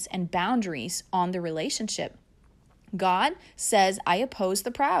expectations and boundaries on the relationship. God says, I oppose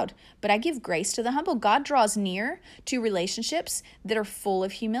the proud, but I give grace to the humble. God draws near to relationships that are full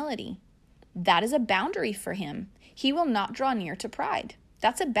of humility. That is a boundary for him. He will not draw near to pride.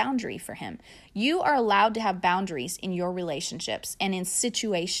 That's a boundary for him. You are allowed to have boundaries in your relationships, and in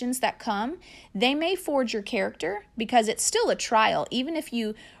situations that come, they may forge your character because it's still a trial. Even if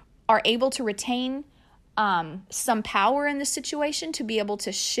you are able to retain some power in the situation to be able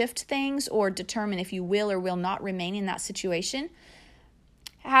to shift things or determine if you will or will not remain in that situation,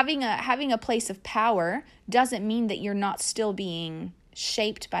 having a place of power doesn't mean that you're not still being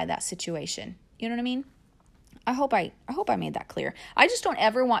shaped by that situation. You know what I mean? I hope I made that clear. I just don't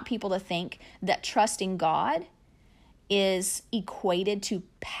ever want people to think that trusting God is equated to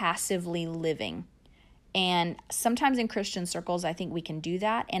passively living. And sometimes in Christian circles, I think we can do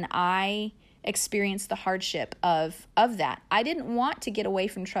that. And I experienced the hardship of that. I didn't want to get away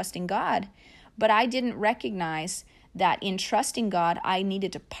from trusting God, but I didn't recognize that in trusting God, I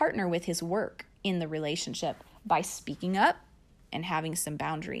needed to partner with his work in the relationship by speaking up and having some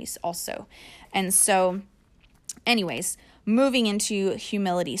boundaries also. And so anyways, moving into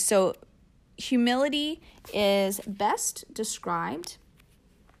humility. So Humility is best described.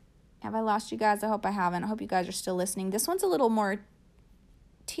 Have I lost you guys? I hope I haven't. I hope you guys are still listening. This one's a little more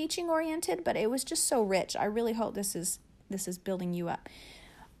teaching oriented, but it was just so rich. I really hope this is building you up.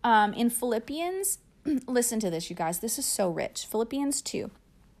 In Philippians, listen to this, you guys. This is so rich. Philippians 2.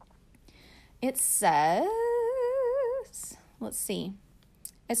 It says, let's see.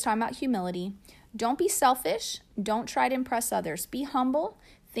 It's talking about humility. Don't be selfish. Don't try to impress others. Be humble,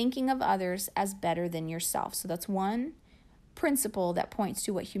 thinking of others as better than yourself. So that's one principle that points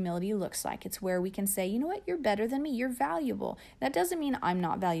to what humility looks like. It's where we can say, you know what, you're better than me. You're valuable. That doesn't mean I'm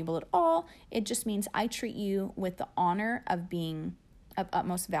not valuable at all. It just means I treat you with the honor of being of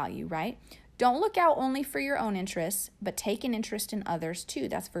utmost value, right? Don't look out only for your own interests, but take an interest in others too.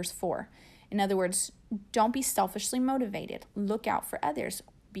 That's verse 4. In other words, don't be selfishly motivated. Look out for others.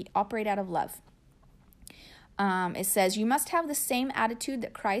 Operate out of love. It says, you must have the same attitude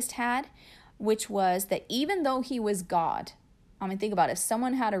that Christ had, which was that even though he was God, think about it. If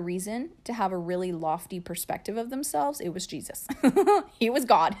someone had a reason to have a really lofty perspective of themselves, it was Jesus. He was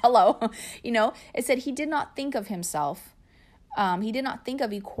God. Hello. It said he did not think of himself. He did not think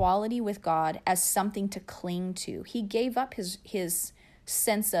of equality with God as something to cling to. He gave up his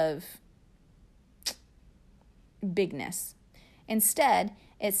sense of bigness. Instead,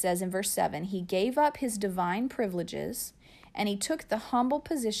 it says in verse 7, he gave up his divine privileges and he took the humble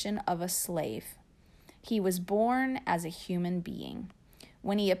position of a slave. He was born as a human being.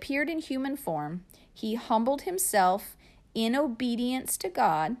 When he appeared in human form, he humbled himself in obedience to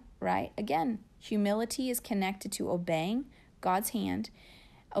God, right? Again, humility is connected to obeying God's hand,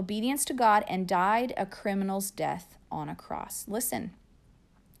 obedience to God, and died a criminal's death on a cross. Listen,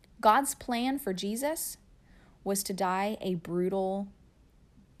 God's plan for Jesus was to die a brutal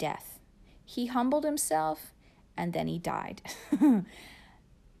death. He humbled himself and then he died.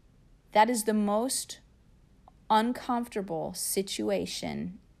 That is the most uncomfortable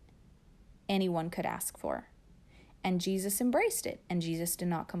situation anyone could ask for. And Jesus embraced it, and Jesus did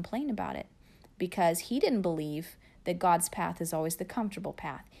not complain about it because he didn't believe that God's path is always the comfortable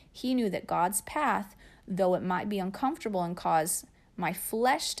path. He knew that God's path, though it might be uncomfortable and cause my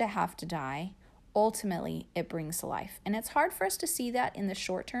flesh to have to die, ultimately it brings life. And it's hard for us to see that in the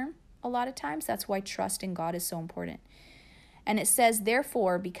short term a lot of times. That's why trust in God is so important. And it says,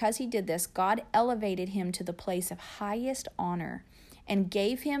 therefore, because he did this, God elevated him to the place of highest honor and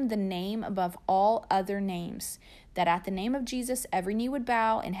gave him the name above all other names, that at the name of Jesus every knee would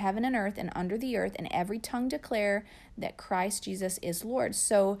bow in heaven and earth and under the earth, and every tongue declare that Christ Jesus is Lord.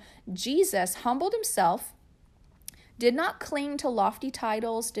 So Jesus humbled himself, did not cling to lofty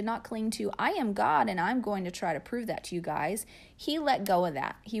titles, did not cling to, I am God and I'm going to try to prove that to you guys. He let go of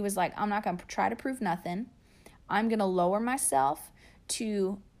that. He was like, I'm not going to try to prove nothing. I'm going to lower myself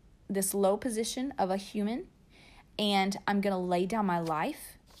to this low position of a human, and I'm going to lay down my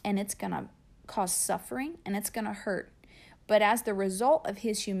life, and it's going to cause suffering, and it's going to hurt. But as the result of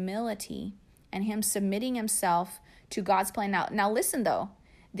his humility and him submitting himself to God's plan. Now listen though,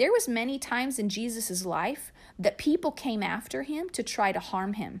 there was many times in Jesus' life that people came after him to try to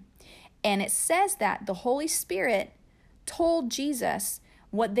harm him. And it says that the Holy Spirit told Jesus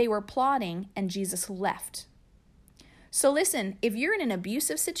what they were plotting, and Jesus left. So listen, if you're in an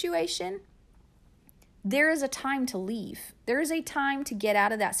abusive situation, there is a time to leave. There is a time to get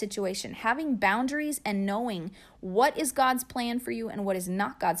out of that situation. Having boundaries and knowing what is God's plan for you and what is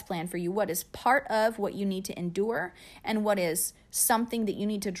not God's plan for you, what is part of what you need to endure and what is something that you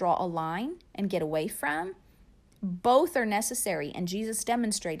need to draw a line and get away from, both are necessary, and Jesus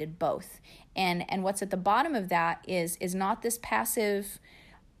demonstrated both. And what's at the bottom of that is not this passive,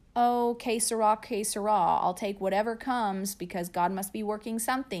 oh, que sera, I'll take whatever comes because God must be working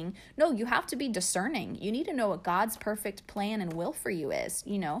something. No, you have to be discerning. You need to know what God's perfect plan and will for you is,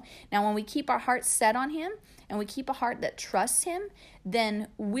 Now, when we keep our hearts set on him and we keep a heart that trusts him, then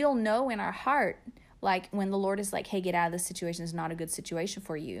we'll know in our heart, like when the Lord is like, hey, get out of this situation, is not a good situation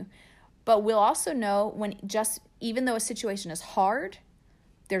for you. But we'll also know when even though a situation is hard,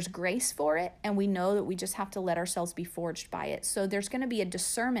 there's grace for it, and we know that we just have to let ourselves be forged by it. So there's going to be a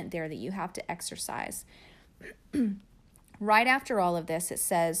discernment there that you have to exercise. Right after all of this, it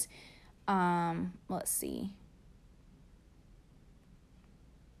says, let's see.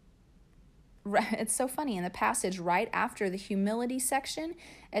 It's so funny. In the passage right after the humility section,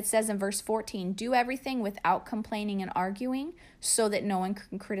 it says in verse 14, do everything without complaining and arguing so that no one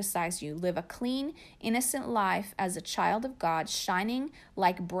can criticize you. Live a clean, innocent life as a child of God, shining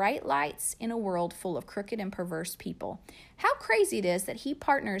like bright lights in a world full of crooked and perverse people. How crazy it is that he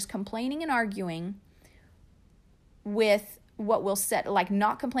partners complaining and arguing with what will set, like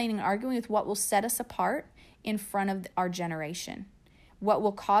not complaining and arguing with what will set us apart in front of our generation, what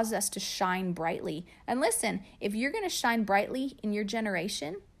will cause us to shine brightly. And listen, if you're going to shine brightly in your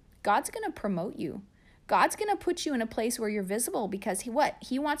generation, God's going to promote you. God's going to put you in a place where you're visible, because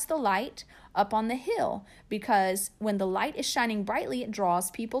He wants the light up on the hill, because when the light is shining brightly, it draws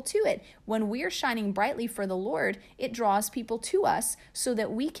people to it. When we are shining brightly for the Lord, it draws people to us so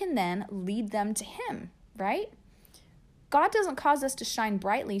that we can then lead them to Him, right? God doesn't cause us to shine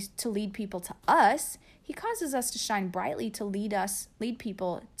brightly to lead people to us. He causes us to shine brightly to lead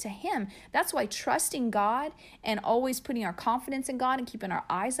people to Him. That's why trusting God and always putting our confidence in God and keeping our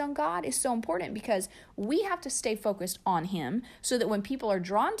eyes on God is so important, because we have to stay focused on Him so that when people are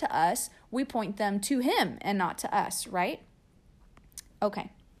drawn to us, we point them to Him and not to us, right?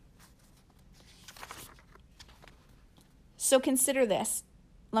 Okay. So consider this.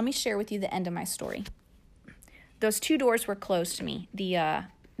 Let me share with you the end of my story. Those two doors were closed to me, the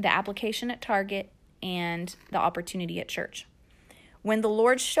application at Target and the opportunity at church. When the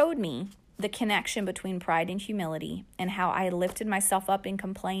Lord showed me the connection between pride and humility and how I lifted myself up in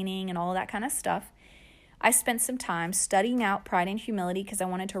complaining and all that kind of stuff, I spent some time studying out pride and humility because I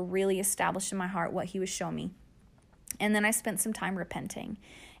wanted to really establish in my heart what He was showing me. And then I spent some time repenting.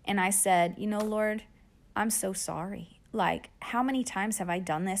 And I said, Lord, I'm so sorry. Like, how many times have I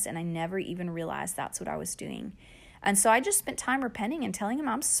done this and I never even realized that's what I was doing? And so I just spent time repenting and telling Him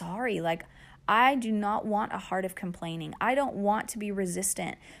I'm sorry. Like, I do not want a heart of complaining. I don't want to be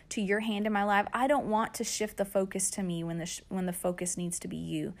resistant to Your hand in my life. I don't want to shift the focus to me when the focus needs to be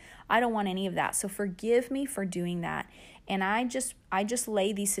You. I don't want any of that. So forgive me for doing that. And I just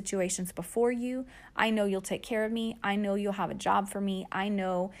lay these situations before You. I know You'll take care of me. I know You'll have a job for me. I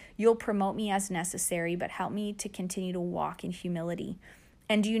know You'll promote me as necessary, but help me to continue to walk in humility.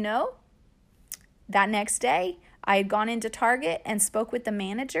 And do you know, that next day, I had gone into Target and spoke with the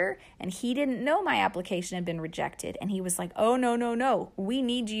manager, and he didn't know my application had been rejected. And he was like, oh, no, we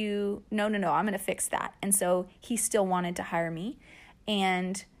need you. No, I'm going to fix that. And so he still wanted to hire me.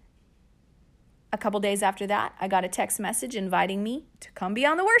 And a couple days after that, I got a text message inviting me to come be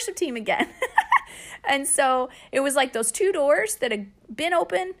on the worship team again. And so it was like those two doors that had been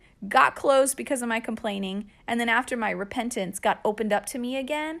open, got closed because of my complaining, and then after my repentance got opened up to me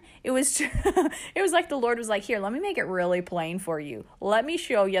again. It was it was like the Lord was like, here, let me make it really plain for you. Let me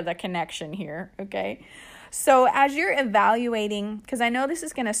show you the connection here, okay? So as you're evaluating, because I know this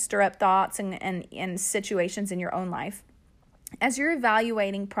is going to stir up thoughts and situations in your own life, as you're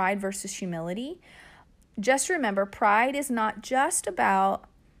evaluating pride versus humility, just remember, pride is not just about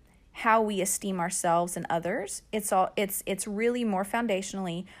how we esteem ourselves and others. It's really more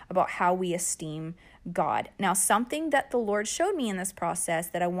foundationally about how we esteem God. Now, something that the Lord showed me in this process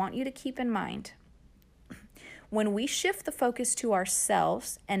that I want you to keep in mind: when we shift the focus to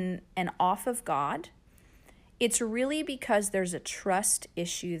ourselves and off of God, it's really because there's a trust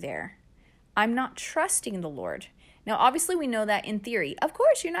issue there. I'm not trusting the Lord. Now, obviously, we know that in theory. Of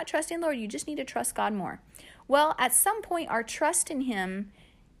course, you're not trusting the Lord. You just need to trust God more. Well, at some point, our trust in Him,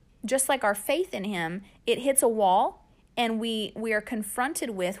 just like our faith in Him, it hits a wall, and we are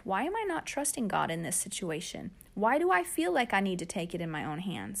confronted with, why am I not trusting God in this situation? Why do I feel like I need to take it in my own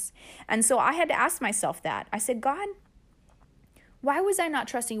hands? And so I had to ask myself that. I said, God, why was I not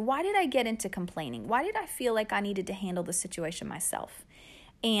trusting? Why did I get into complaining? Why did I feel like I needed to handle the situation myself?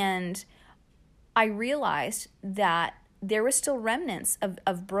 And I realized that there was still remnants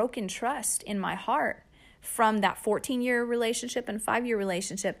of broken trust in my heart from that 14-year relationship and 5-year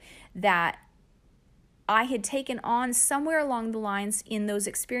relationship that I had taken on somewhere along the lines in those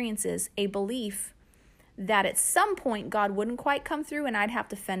experiences, a belief that at some point God wouldn't quite come through and I'd have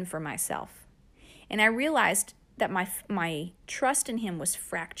to fend for myself. And I realized that my trust in Him was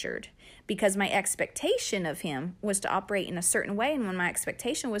fractured because my expectation of Him was to operate in a certain way, and when my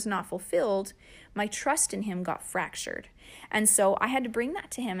expectation was not fulfilled, my trust in Him got fractured. And so I had to bring that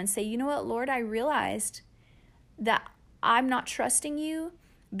to Him and say, you know what, Lord, I realized that I'm not trusting You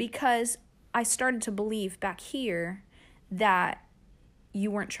because I started to believe back here that You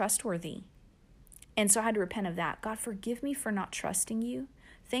weren't trustworthy. And so I had to repent of that. God, forgive me for not trusting You.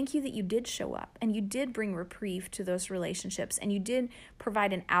 Thank You that You did show up and You did bring reprieve to those relationships, and You did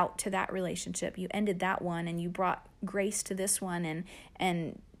provide an out to that relationship. You ended that one and You brought grace to this one,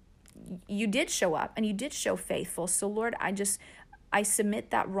 and You did show up and You did show faithful. So Lord, I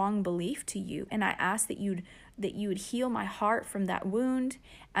submit that wrong belief to You, and I ask that You would heal my heart from that wound,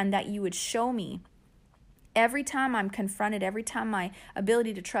 and that You would show me Every time I'm confronted, every time my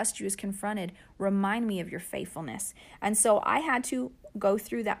ability to trust you is confronted, remind me of your faithfulness. And so I had to go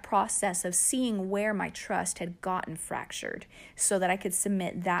through that process of seeing where my trust had gotten fractured so that I could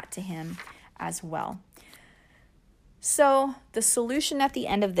submit that to him as well. So the solution at the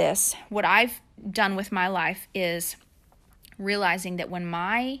end of this, what I've done with my life, is realizing that when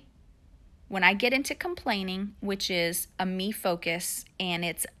I get into complaining, which is a me focus, and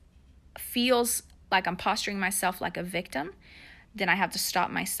it feels like I'm posturing myself like a victim, then I have to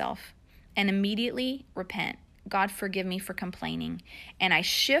stop myself and immediately repent. God, forgive me for complaining. And I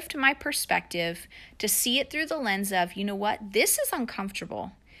shift my perspective to see it through the lens of, you know what, this is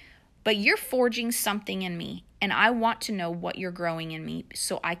uncomfortable, but you're forging something in me, and I want to know what you're growing in me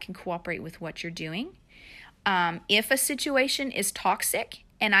so I can cooperate with what you're doing. If a situation is toxic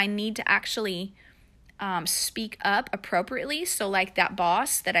and I need to actually speak up appropriately, so like that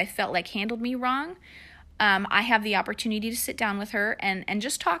boss that I felt like handled me wrong, I have the opportunity to sit down with her and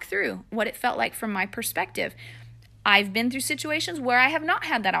just talk through what it felt like from my perspective. I've been through situations where I have not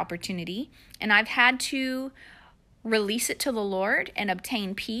had that opportunity, and I've had to release it to the Lord and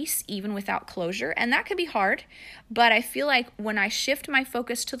obtain peace even without closure. And that could be hard, but I feel like when I shift my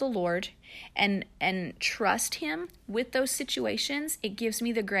focus to the Lord and trust him with those situations, it gives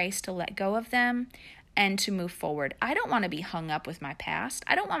me the grace to let go of them and to move forward. I don't want to be hung up with my past.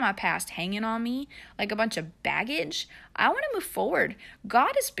 I don't want my past hanging on me like a bunch of baggage. I want to move forward.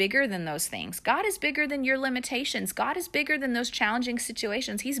 God is bigger than those things. God is bigger than your limitations. God is bigger than those challenging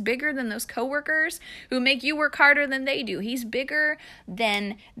situations. He's bigger than those coworkers who make you work harder than they do. He's bigger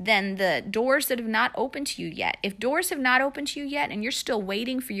than the doors that have not opened to you yet. If doors have not opened to you yet and you're still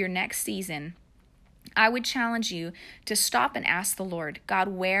waiting for your next season, I would challenge you to stop and ask the Lord, God,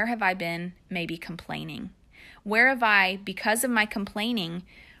 where have I been maybe complaining? Where have I, because of my complaining,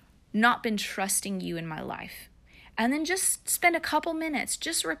 not been trusting you in my life? And then just spend a couple minutes,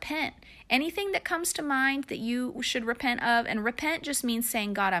 just repent. Anything that comes to mind that you should repent of, and repent just means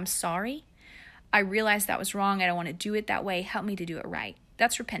saying, God, I'm sorry. I realize that was wrong. I don't want to do it that way. Help me to do it right.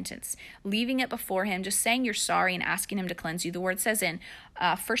 That's repentance. Leaving it before him, just saying you're sorry and asking him to cleanse you. The word says in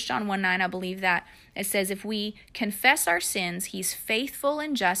 1 John 1:9, I believe that it says, if we confess our sins, he's faithful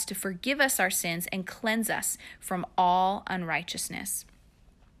and just to forgive us our sins and cleanse us from all unrighteousness.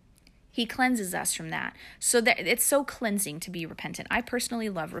 He cleanses us from that. So that it's so cleansing to be repentant. I personally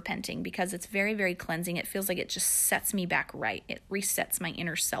love repenting because it's very, very cleansing. It feels like it just sets me back right. It resets my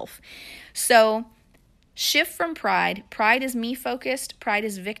inner self. So shift from pride. Pride is me-focused. Pride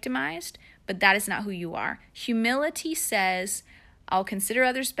is victimized, but that is not who you are. Humility says, I'll consider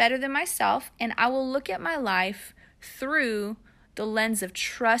others better than myself, and I will look at my life through the lens of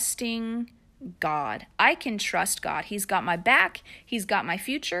trusting God. I can trust God. He's got my back. He's got my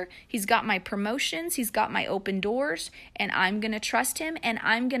future. He's got my promotions. He's got my open doors, and I'm going to trust him, and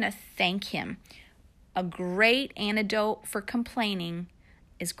I'm going to thank him. A great antidote for complaining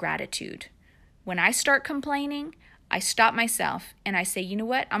is gratitude. When I start complaining, I stop myself and I say, you know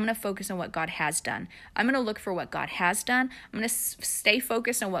what? I'm going to focus on what God has done. I'm going to look for what God has done. I'm going to stay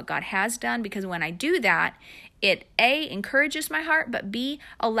focused on what God has done, because when I do that, it A, encourages my heart, but B,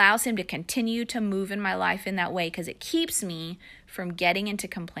 allows him to continue to move in my life in that way, because it keeps me from getting into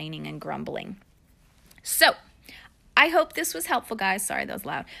complaining and grumbling. So I hope this was helpful, guys. Sorry, that was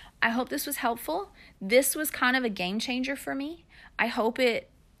loud. I hope this was helpful. This was kind of a game changer for me. I hope it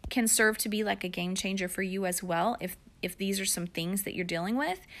can serve to be like a game changer for you as well, if these are some things that you're dealing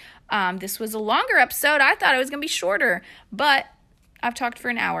with. This was a longer episode. I thought it was going to be shorter, but I've talked for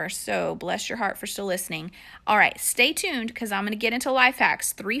an hour, so bless your heart for still listening. All right, stay tuned, because I'm going to get into life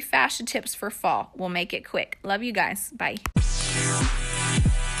hacks, 3 fashion tips for fall. We'll make it quick. Love you guys. Bye.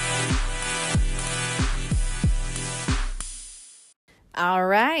 All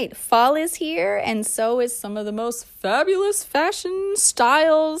right, fall is here, and so is some of the most fabulous fashion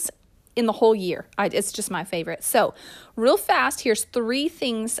styles in the whole year. It's just my favorite. So real fast, here's 3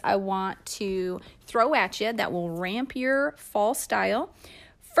 things I want to throw at you that will ramp your fall style.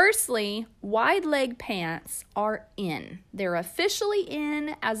 Firstly, wide leg pants are in. They're officially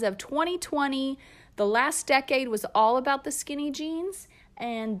in as of 2020. The last decade was all about the skinny jeans,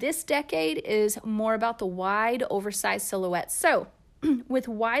 and this decade is more about the wide, oversized silhouettes. So with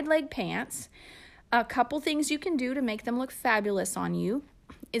wide leg pants, a couple things you can do to make them look fabulous on you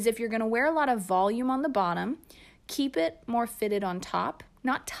is, if you're going to wear a lot of volume on the bottom, keep it more fitted on top.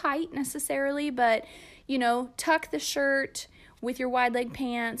 Not tight necessarily, but, tuck the shirt with your wide leg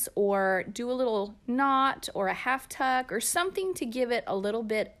pants, or do a little knot or a half tuck or something to give it a little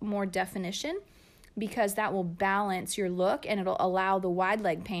bit more definition, because that will balance your look and it'll allow the wide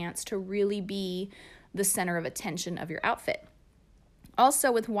leg pants to really be the center of attention of your outfit.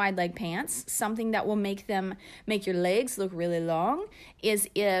 Also, with wide leg pants, something that will make your legs look really long is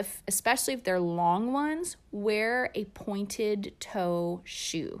especially if they're long ones, wear a pointed toe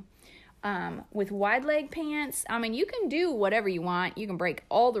shoe. With wide leg pants, you can do whatever you want. You can break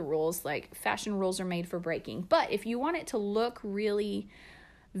all the rules, like fashion rules are made for breaking. But if you want it to look really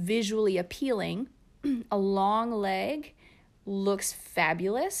visually appealing, a long leg looks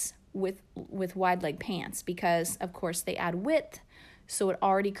fabulous with wide leg pants because, of course, they add width. So it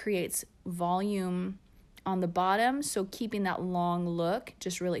already creates volume on the bottom. So keeping that long look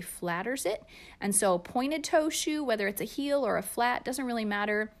just really flatters it. And so a pointed toe shoe, whether it's a heel or a flat, doesn't really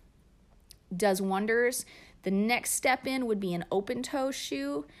matter, does wonders. The next step in would be an open toe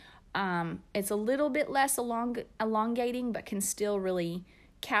shoe. It's a little bit less elongating, but can still really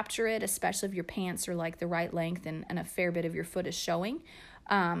capture it, especially if your pants are like the right length and a fair bit of your foot is showing.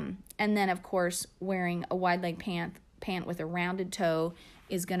 And then, of course, wearing a wide leg pant with a rounded toe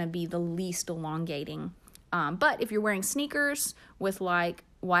is going to be the least elongating. But if you're wearing sneakers with like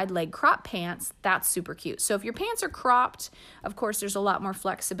wide leg crop pants, that's super cute. So if your pants are cropped, of course, there's a lot more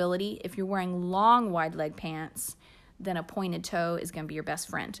flexibility. If you're wearing long wide leg pants, then a pointed toe is going to be your best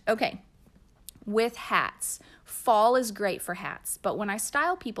friend. Okay, with hats. Fall is great for hats. But when I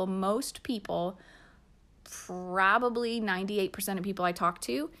style people, most people, probably 98% of people I talk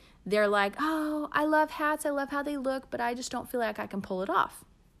to, they're like, oh, I love hats. I love how they look, but I just don't feel like I can pull it off.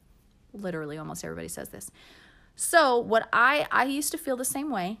 Literally, almost everybody says this. So what I used to feel the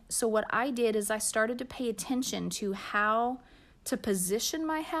same way. So what I did is I started to pay attention to how to position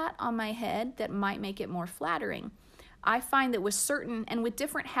my hat on my head that might make it more flattering. I find that with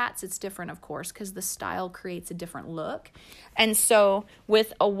different hats, it's different, of course, because the style creates a different look. And so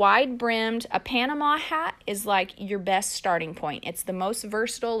with a wide-brimmed, a Panama hat is like your best starting point. It's the most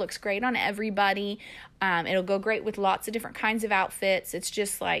versatile, looks great on everybody. It'll go great with lots of different kinds of outfits. It's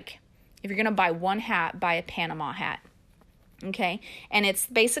just like, if you're going to buy one hat, buy a Panama hat. Okay, and it's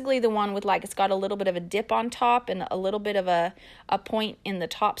basically the one with it's got a little bit of a dip on top and a little bit of a point in the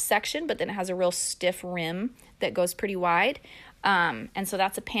top section, but then it has a real stiff rim that goes pretty wide. And so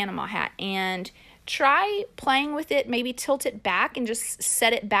that's a Panama hat. And try playing with it, maybe tilt it back and just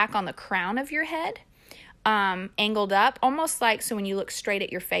set it back on the crown of your head, angled up, almost like, so when you look straight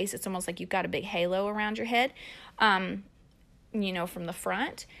at your face, it's almost like you've got a big halo around your head, from the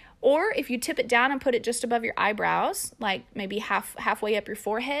front. Or if you tip it down and put it just above your eyebrows, like maybe halfway up your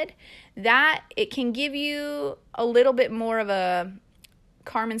forehead, that it can give you a little bit more of a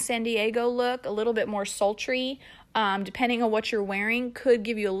Carmen Sandiego look, a little bit more sultry, depending on what you're wearing, could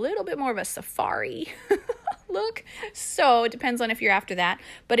give you a little bit more of a safari look. So it depends on if you're after that.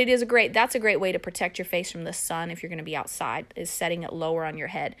 But that's a great way to protect your face from the sun if you're going to be outside, is setting it lower on your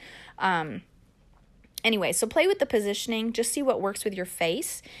head. Anyway, so play with the positioning, just see what works with your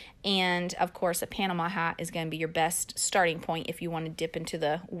face. And of course, a Panama hat is going to be your best starting point if you want to dip into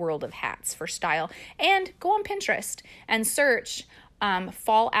the world of hats for style. And go on Pinterest and search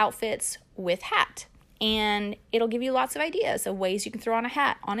fall outfits with hat. And it'll give you lots of ideas of ways you can throw on a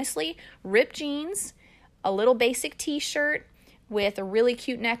hat. Honestly, ripped jeans, a little basic t-shirt with a really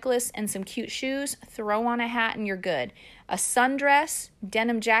cute necklace and some cute shoes, throw on a hat and you're good. A sundress,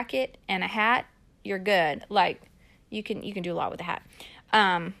 denim jacket, and a hat, you're good. You can do a lot with a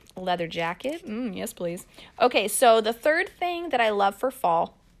hat. Leather jacket. Yes, please. Okay, so the third thing that I love for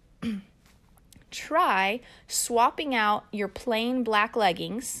fall, try swapping out your plain black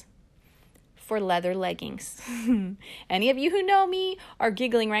leggings for leather leggings. Any of you who know me are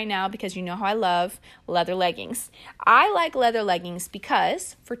giggling right now because you know how I love leather leggings. I like leather leggings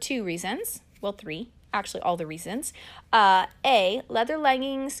because, for two reasons, well, three. Actually, all the reasons. Leather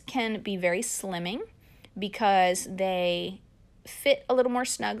leggings can be very slimming because they fit a little more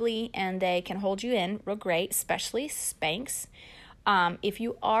snugly and they can hold you in real great, especially Spanx. If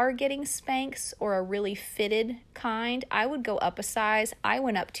you are getting Spanx or a really fitted kind, I would go up a size. I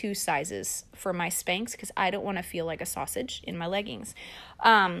went up 2 sizes for my Spanx because I don't want to feel like a sausage in my leggings.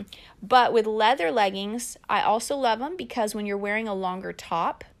 But with leather leggings, I also love them because when you're wearing a longer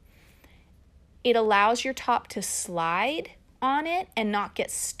top, it allows your top to slide on it and not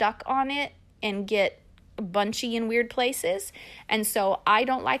get stuck on it and get bunchy in weird places. And so I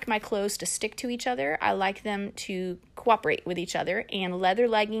don't like my clothes to stick to each other. I like them to cooperate with each other, and leather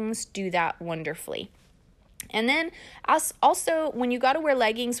leggings do that wonderfully. And then also, when you got to wear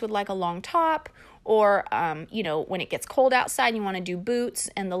leggings with a long top or, when it gets cold outside and you want to do boots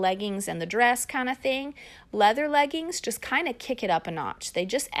and the leggings and the dress kind of thing, leather leggings just kind of kick it up a notch. They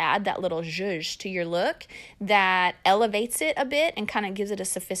just add that little zhuzh to your look that elevates it a bit and kind of gives it a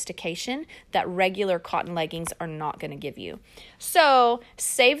sophistication that regular cotton leggings are not going to give you. So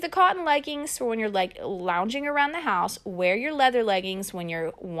save the cotton leggings for when you're like lounging around the house. Wear your leather leggings when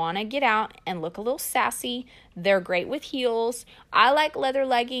you want to get out and look a little sassy. They're great with heels. I like leather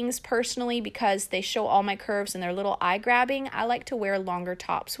leggings personally because they show all my curves and they're a little eye-grabbing. I like to wear longer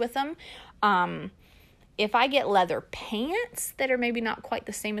tops with them. If I get leather pants that are maybe not quite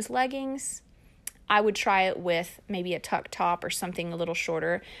the same as leggings, I would try it with maybe a tuck top or something a little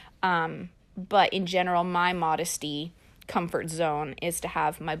shorter. But in general, my modesty comfort zone is to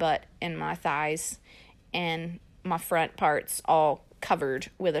have my butt and my thighs and my front parts all covered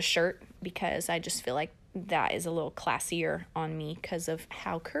with a shirt, because I just feel like that is a little classier on me because of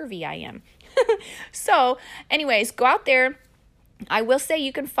how curvy I am. So anyways, go out there. I will say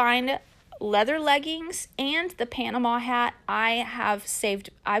you can find leather leggings and the Panama hat. I've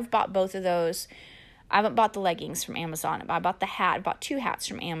bought both of those. I haven't bought the leggings from Amazon. I bought the hat. I bought 2 hats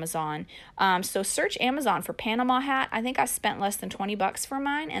from Amazon. So search Amazon for Panama hat. I think I spent less than $20 for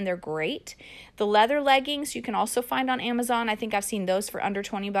mine, and they're great. The leather leggings you can also find on Amazon. I think I've seen those for under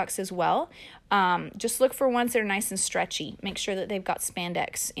 $20 as well. Just look for ones that are nice and stretchy. Make sure that they've got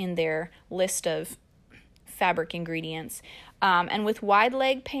spandex in their list of fabric ingredients. And with wide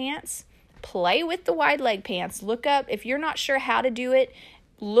leg pants, play with the wide leg pants. Look up, if you're not sure how to do it,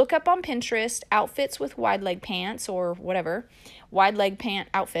 look up on Pinterest outfits with wide leg pants or whatever, wide leg pant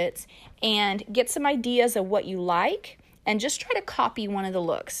outfits, and get some ideas of what you like and just try to copy one of the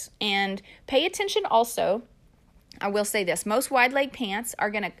looks. And pay attention also, I will say this, most wide leg pants are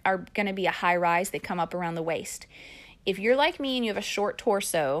gonna be a high rise. They come up around the waist. If you're like me and you have a short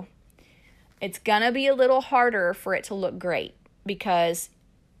torso, it's gonna be a little harder for it to look great, because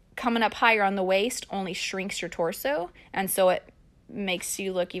coming up higher on the waist only shrinks your torso, and so it makes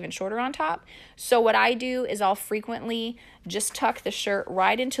you look even shorter on top. So what I do is I'll frequently just tuck the shirt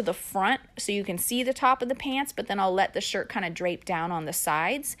right into the front so you can see the top of the pants, but then I'll let the shirt kind of drape down on the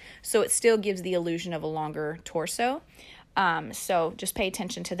sides so it still gives the illusion of a longer torso. So just pay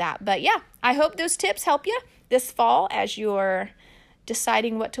attention to that. But yeah, I hope those tips help you this fall as you're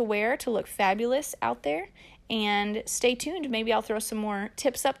deciding what to wear to look fabulous out there. And stay tuned. Maybe I'll throw some more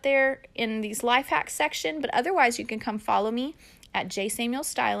tips up there in these life hacks section. But otherwise, you can come follow me at J Samuel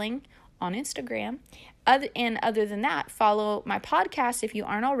Styling on Instagram. Other than that, follow my podcast if you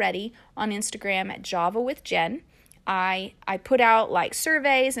aren't already on Instagram at Java with Jen. I put out like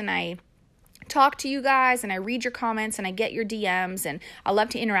surveys, and I talk to you guys, and I read your comments, and I get your DMs, and I love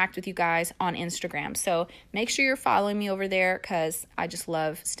to interact with you guys on Instagram. So make sure you're following me over there, because I just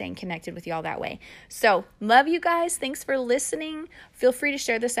love staying connected with y'all that way. So love you guys. Thanks for listening. Feel free to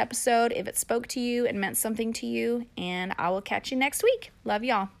share this episode if it spoke to you and meant something to you, and I will catch you next week. Love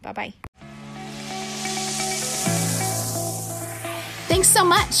y'all. Bye-bye. Thanks so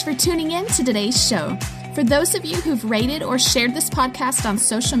much for tuning in to today's show. For those of you who've rated or shared this podcast on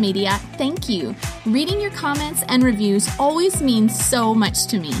social media, thank you. Reading your comments and reviews always means so much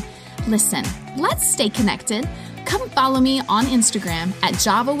to me. Listen, let's stay connected. Come follow me on Instagram at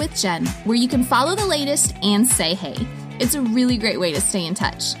Java with Jen, where you can follow the latest and say hey. It's a really great way to stay in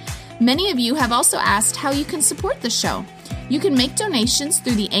touch. Many of you have also asked how you can support the show. You can make donations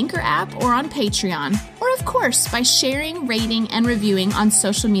through the Anchor app or on Patreon, or of course by sharing, rating, and reviewing on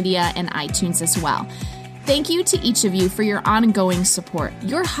social media and iTunes as well. Thank you to each of you for your ongoing support.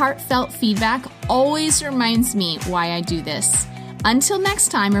 Your heartfelt feedback always reminds me why I do this. Until next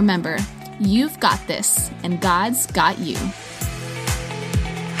time, remember, you've got this, and God's got you.